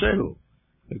el consejo.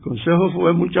 El consejo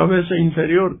fue muchas veces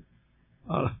inferior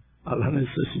a la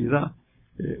necesidad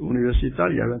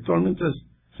universitaria. Eventualmente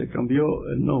se cambió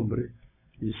el nombre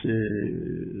y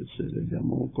se le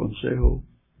llamó Consejo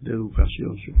de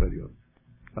Educación Superior,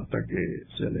 hasta que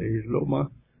se legisló más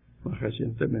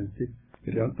recientemente,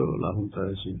 creando la Junta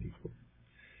de Síndicos.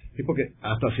 Sí, porque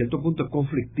hasta cierto punto es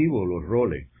conflictivo los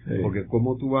roles, porque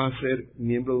cómo tú vas a ser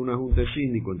miembro de una Junta de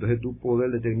Síndicos, entonces tú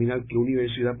poder determinar qué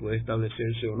universidad puede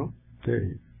establecerse o no. Sí.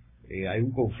 Hay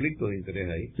un conflicto de interés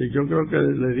ahí. Sí, yo creo que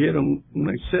le dieron un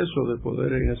exceso de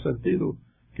poder en ese sentido,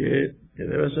 que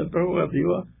debe ser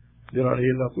prerrogativa de la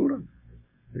legislatura,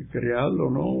 de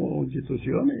crearlo, no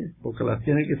instituciones, porque las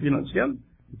tiene que financiar,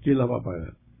 ¿y quién las va a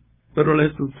pagar? Pero la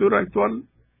estructura actual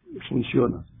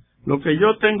funciona. Lo que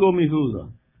yo tengo mis dudas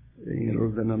en el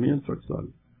ordenamiento actual,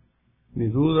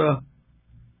 mis dudas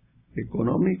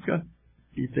económicas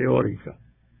y teóricas,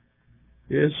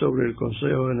 es sobre el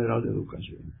Consejo General de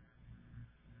Educación.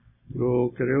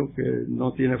 Yo creo que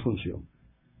no tiene función.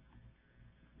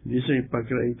 Dicen, para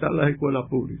acreditar las escuelas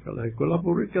públicas. Las escuelas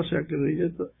públicas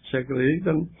se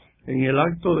acreditan en el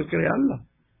acto de crearlas.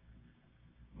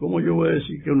 ¿Cómo yo voy a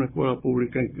decir que una escuela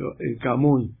pública en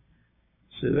Camuy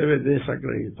se debe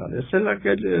desacreditar? Esa es la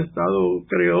que el Estado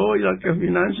creó y la que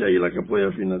financia y la que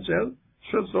puede financiar.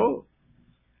 Eso es todo.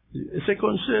 Ese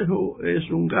consejo es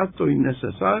un gasto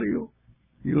innecesario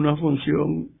y una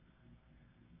función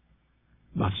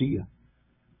vacía.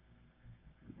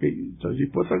 Estoy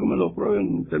dispuesto a que me lo prueben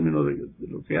en términos de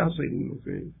lo que hacen,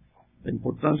 la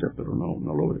importancia, pero no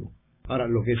lo veo. Ahora,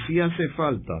 lo que sí hace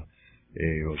falta,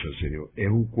 José Arsenio, es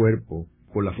un cuerpo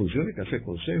con las funciones que hace el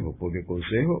Consejo, porque el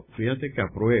Consejo, fíjate que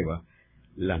aprueba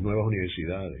las nuevas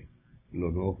universidades,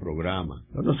 los nuevos programas.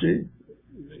 Bueno, sí,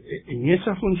 en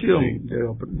esa función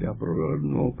de aprobar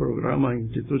nuevos programas e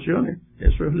instituciones,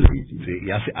 eso es legítimo. Sí,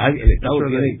 y el Estado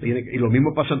tiene, y lo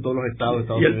mismo pasa en todos los estados.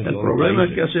 Y el problema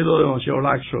es que ha sido demasiado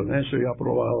laxo en eso y ha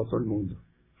aprobado a todo el mundo.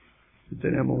 Y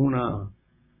tenemos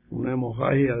una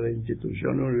hemorragia de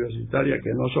instituciones universitarias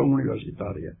que no son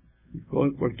universitarias. Y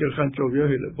con cualquier rancho viejo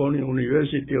y le ponen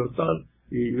university o tal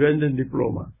y venden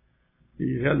diplomas.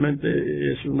 Y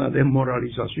realmente es una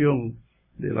desmoralización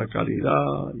de la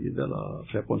calidad y de la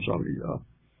responsabilidad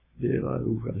de la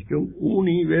educación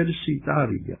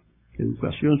universitaria,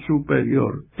 educación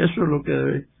superior. Eso es lo que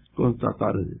debe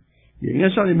constatarse. Y en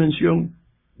esa dimensión,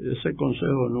 ese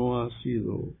consejo no ha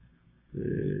sido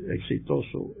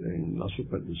exitoso en la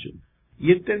supervisión.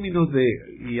 Y en términos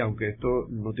y aunque esto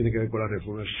no tiene que ver con la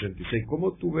reforma del 66,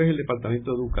 ¿cómo tú ves el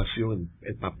Departamento de Educación,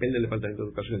 el papel del Departamento de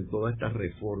Educación en toda esta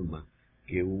reforma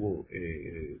que hubo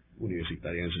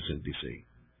universitaria en el 66?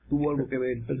 ¿Tuvo algo que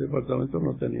ver? El departamento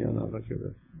no tenía nada que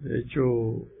ver. De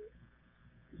hecho,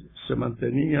 se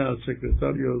mantenía al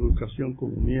secretario de Educación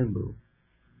como miembro.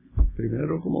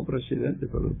 Primero como presidente,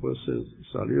 pero después se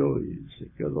salió y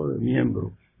se quedó de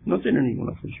miembro. No tiene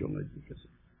ninguna función ahí.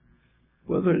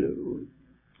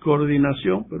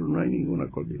 coordinación, pero no hay ninguna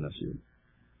coordinación.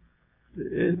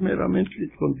 Es meramente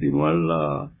continuar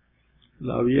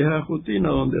la vieja rutina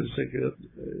donde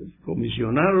el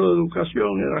comisionado de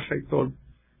educación era rector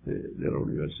de la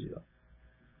universidad,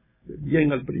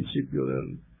 bien al principio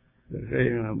del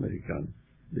régimen americano.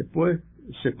 Después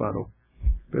se paró,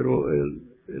 pero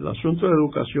el asunto de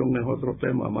educación es otro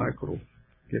tema macro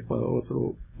que es para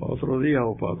otro día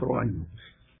o para otro año.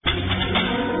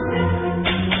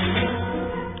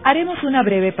 Haremos una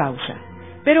breve pausa,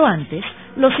 pero antes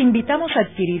los invitamos a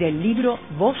adquirir el libro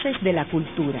Voces de la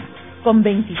Cultura, con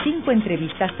 25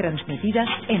 entrevistas transmitidas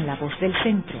en La Voz del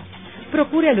Centro.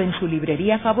 Procúrelo en su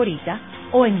librería favorita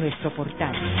o en nuestro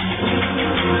portal.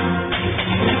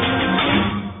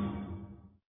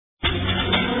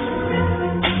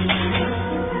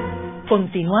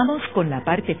 Continuamos con la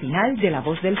parte final de La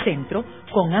Voz del Centro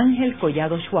con Ángel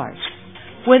Collado Schwartz.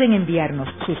 Pueden enviarnos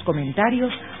sus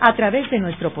comentarios a través de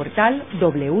nuestro portal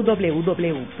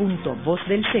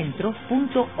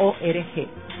www.vozdelcentro.org.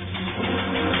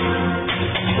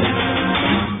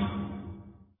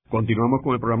 Continuamos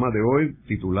con el programa de hoy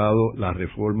titulado La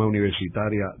Reforma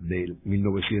Universitaria del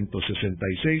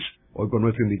 1966. Hoy con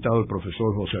nuestro invitado el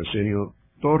profesor José Arsenio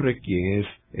Torres, quien es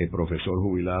profesor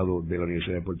jubilado de la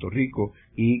Universidad de Puerto Rico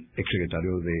y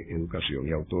exsecretario de Educación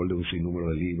y autor de un sinnúmero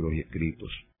de libros y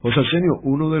escritos. José Arsenio,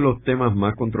 uno de los temas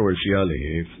más controversiales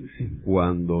es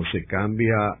cuando se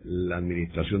cambia la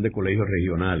administración de colegios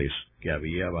regionales que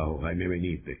había bajo Jaime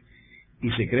Benítez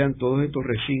y se crean todos estos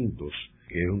recintos,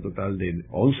 que es un total de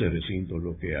 11 recintos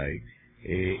lo que hay,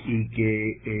 y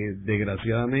que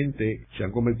desgraciadamente se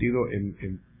han convertido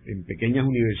en pequeñas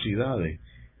universidades,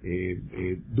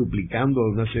 duplicando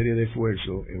una serie de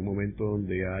esfuerzos en un momento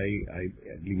donde hay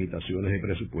limitaciones de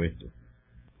presupuesto.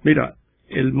 Mira,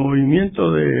 el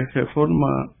movimiento de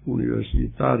reforma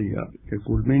universitaria que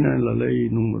culmina en la ley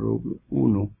número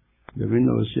 1 de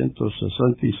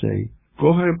 1966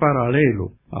 coge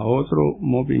paralelo a otro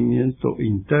movimiento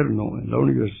interno en la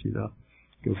universidad,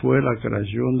 que fue la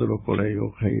creación de los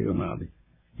colegios regionales.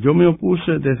 Yo me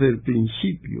opuse desde el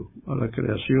principio a la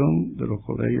creación de los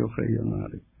colegios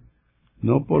regionales,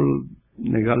 no por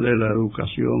negarle la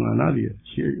educación a nadie,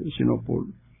 sino por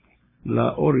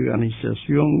la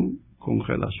organización con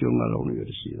relación a la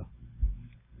universidad.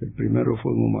 El primero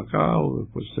fue en Humacao,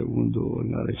 después el segundo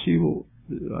en Arecibo,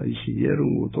 ahí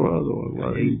siguieron Utuado,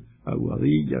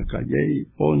 Aguadilla, Calley,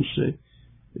 Ponce,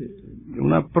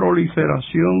 una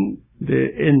proliferación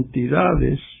de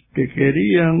entidades que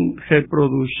querían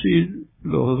reproducir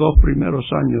los 2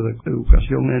 primeros años de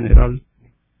educación general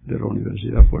de la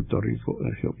Universidad de Puerto Rico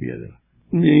en Río Piedras.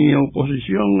 Mi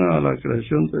oposición a la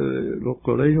creación de los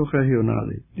colegios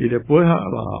regionales y después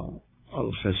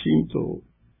al recinto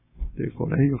de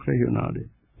colegios regionales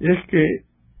es que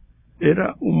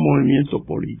era un movimiento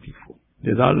político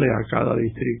de darle a cada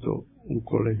distrito un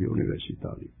colegio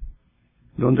universitario,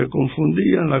 donde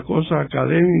confundían la cosa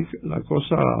académica, la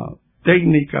cosa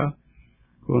técnica,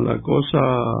 con la cosa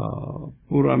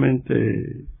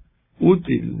puramente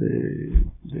útil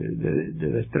de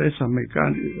destrezas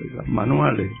mecánicas,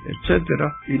 manuales,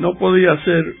 etcétera, y no podía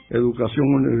ser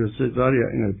educación universitaria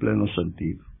en el pleno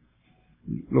sentido.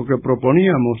 Lo que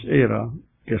proponíamos era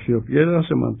que Río Piedras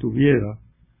se mantuviera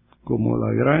como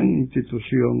la gran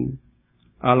institución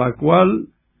a la cual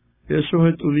esos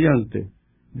estudiantes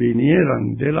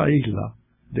vinieran de la isla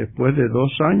después de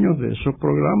 2 años de esos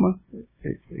programas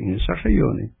en esas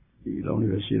regiones, y la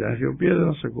Universidad de Río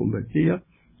Piedras se convertía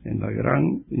en la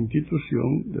gran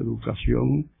institución de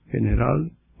educación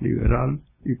general, liberal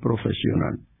y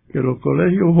profesional. Que los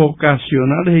colegios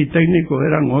vocacionales y técnicos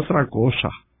eran otra cosa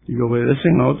y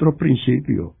obedecen a otros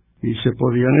principios y se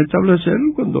podían establecer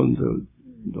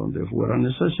donde fuera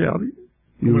necesario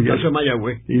y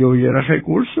hubiera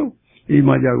recursos. Y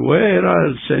Mayagüez era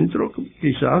el centro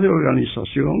quizás de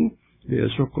organización de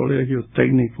esos colegios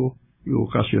técnicos y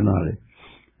vocacionales.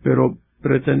 Pero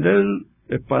pretender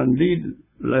expandir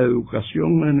la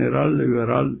educación general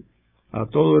liberal a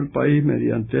todo el país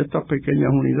mediante estas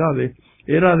pequeñas unidades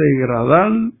era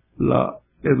degradar la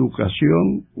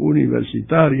educación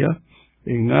universitaria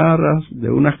en aras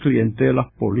de unas clientelas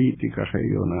políticas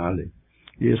regionales.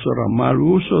 Y eso era mal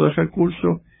uso de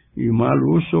recursos y mal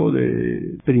uso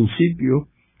de principios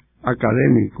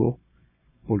académicos,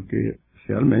 porque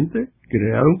realmente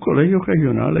crear un colegio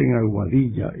regional en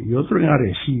Aguadilla y otro en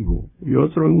Arecibo y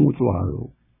otro en Utuado,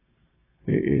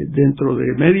 dentro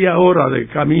de media hora de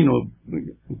camino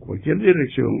en cualquier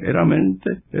dirección, eran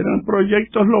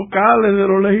proyectos locales de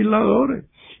los legisladores,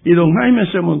 y don Jaime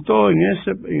se montó en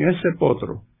ese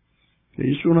potro que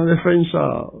hizo una defensa,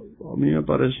 a mí me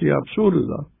parecía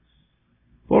absurda,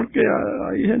 porque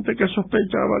hay gente que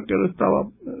sospechaba que él estaba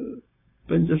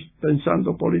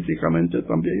pensando políticamente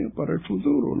también para el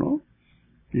futuro, ¿no?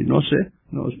 Y no sé,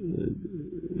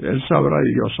 él sabrá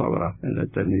y Dios sabrá en la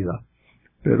eternidad.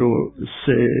 Pero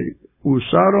se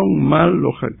usaron mal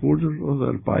los recursos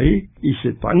del país y se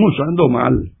están usando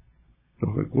mal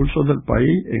los recursos del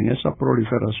país en esa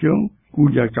proliferación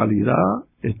cuya calidad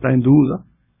está en duda,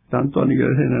 tanto a nivel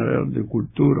general de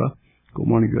cultura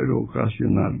como a nivel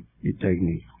vocacional y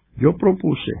técnico. Yo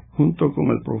propuse, junto con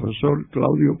el profesor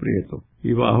Claudio Prieto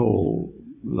y bajo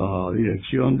la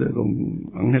dirección de don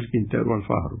Ángel Quintero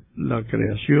Alfaro, la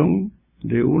creación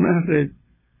de una red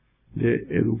de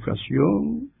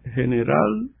educación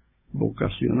general,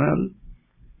 vocacional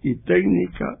y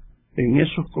técnica en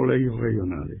esos colegios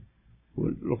regionales,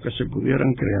 lo que se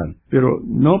pudieran crear, pero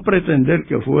no pretender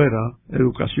que fuera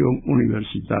educación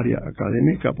universitaria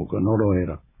académica, porque no lo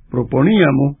era.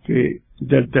 Proponíamos que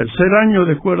del tercer año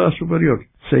de escuela superior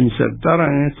se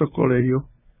insertaran en estos colegios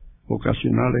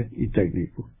vocacionales y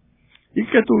técnicos, y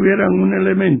que tuvieran un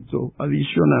elemento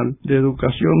adicional de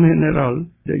educación general,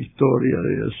 de historia,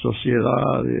 de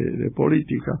sociedad, de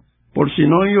política, por si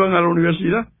no iban a la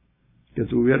universidad, que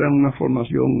tuvieran una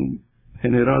formación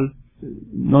general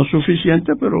no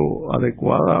suficiente, pero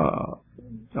adecuada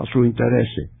a sus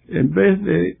intereses. En vez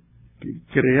de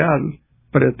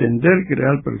pretender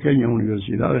crear pequeñas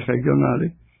universidades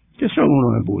regionales, que son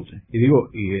unos embustes. Y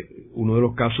uno de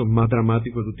los casos más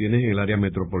dramáticos tú tienes en el área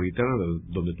metropolitana,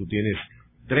 donde tú tienes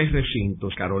 3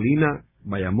 recintos: Carolina,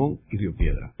 Bayamón y Río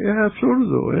Piedra. Es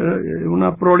absurdo, es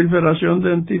una proliferación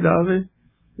de entidades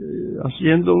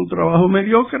haciendo un trabajo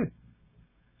mediocre,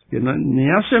 que ni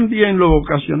hacen bien lo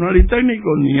vocacional y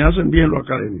técnico, ni hacen bien lo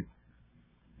académico.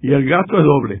 Y el gasto es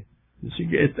doble. Así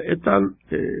que esta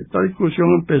discusión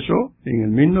empezó en el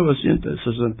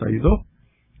 1962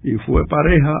 y fue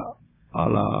pareja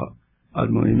al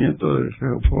movimiento de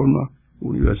reforma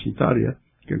universitaria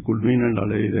que culmina en la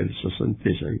ley del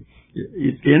 66.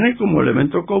 Y tiene como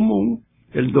elemento común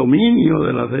el dominio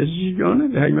de las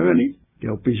decisiones de Jaime Benítez, que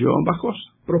auspició ambas cosas.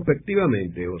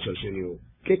 Prospectivamente, José Arsenio,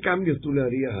 ¿qué cambios tú le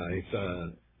harías a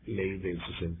esta ley del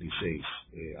 66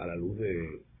 a la luz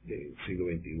del siglo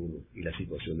XXI y la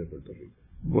situación de Puerto Rico?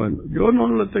 Bueno, yo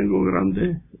no le tengo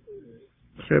grandes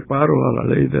reparos a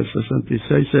la ley del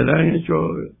 66. Se le han hecho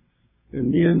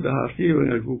enmiendas arriba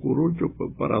en el cucurucho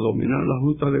para dominar la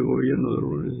Junta de Gobierno de la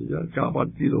universidad. Cada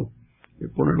partido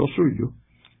pone lo suyo.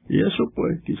 Y eso,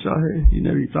 pues, quizás es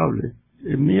inevitable.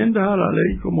 Enmiendas a la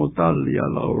ley como tal y a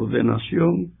la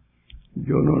ordenación,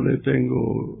 yo no le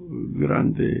tengo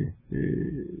grandes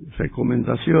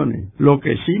recomendaciones. Lo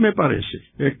que sí me parece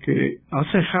es que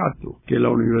hace rato que la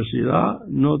universidad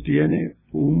no tiene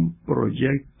un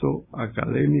proyecto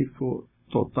académico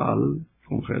total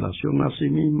con relación a sí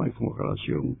misma y con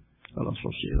relación a la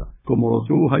sociedad, como lo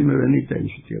tuvo Jaime Benítez en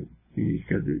su tiempo, y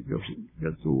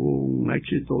que tuvo un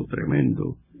éxito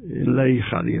tremendo en la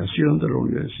irradiación de la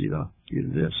universidad y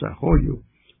el desarrollo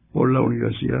por la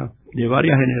universidad de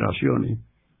varias generaciones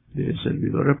de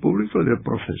servidores públicos y de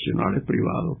profesionales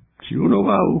privados. Si uno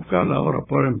va a buscar ahora,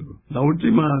 por ejemplo, la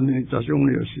última administración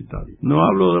universitaria, no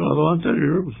hablo de las dos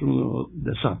anteriores, pues es un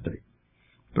desastre,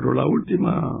 pero la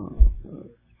última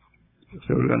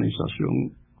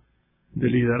reorganización de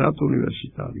liderato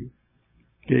universitario,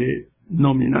 que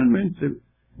nominalmente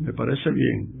me parece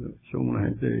bien, son una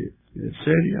gente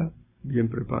seria, bien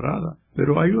preparada,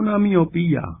 pero hay una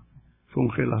miopía con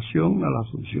relación a la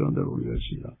función de la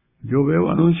universidad. Yo veo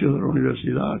anuncios de la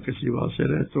universidad que si va a hacer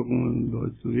esto con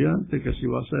los estudiantes, que si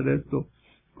va a hacer esto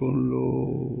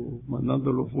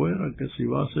mandándolo fuera, que si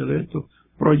va a hacer esto,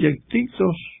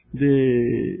 proyectitos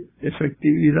de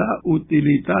efectividad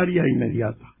utilitaria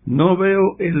inmediata. No veo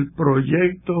el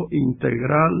proyecto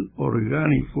integral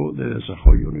orgánico de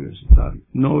desarrollo universitario.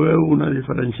 No veo una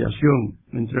diferenciación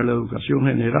entre la educación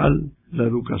general, la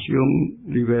educación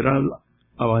liberal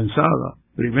avanzada.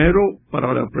 Primero,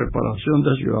 para la preparación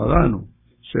de ciudadanos.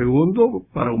 Segundo,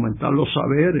 para aumentar los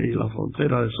saberes y la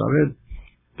frontera del saber.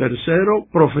 Tercero,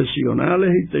 profesionales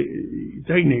y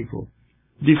técnicos,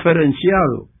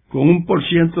 diferenciados, con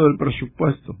 1% del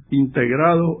presupuesto,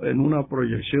 integrado en una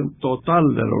proyección total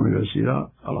de la universidad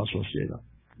a la sociedad.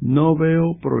 No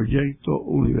veo proyecto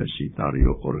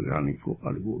universitario orgánico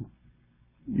alguno.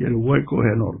 Y el hueco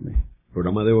es enorme. En el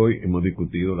programa de hoy hemos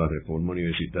discutido la reforma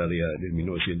universitaria de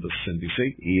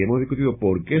 1966 y hemos discutido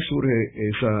por qué surge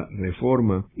esa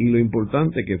reforma y lo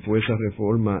importante que fue esa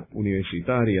reforma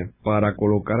universitaria para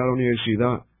colocar a la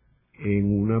universidad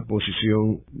en una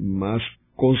posición más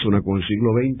consona con el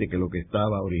siglo XX que lo que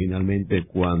estaba originalmente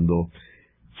cuando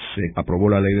se aprobó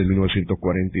la ley de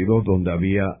 1942, donde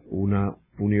había una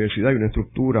universidad y una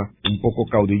estructura un poco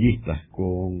caudillista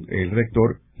con el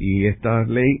rector, y esta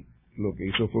ley lo que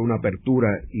hizo fue una apertura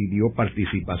y dio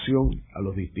participación a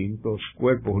los distintos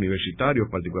cuerpos universitarios,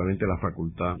 particularmente la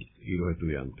facultad y los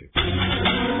estudiantes.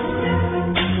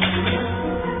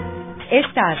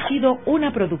 Esta ha sido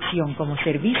una producción como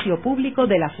servicio público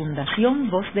de la Fundación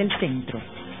Voz del Centro.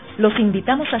 Los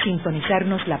invitamos a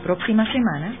sintonizarnos la próxima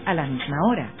semana a la misma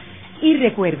hora. Y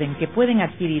recuerden que pueden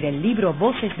adquirir el libro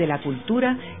Voces de la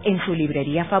Cultura en su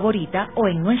librería favorita o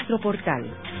en nuestro portal.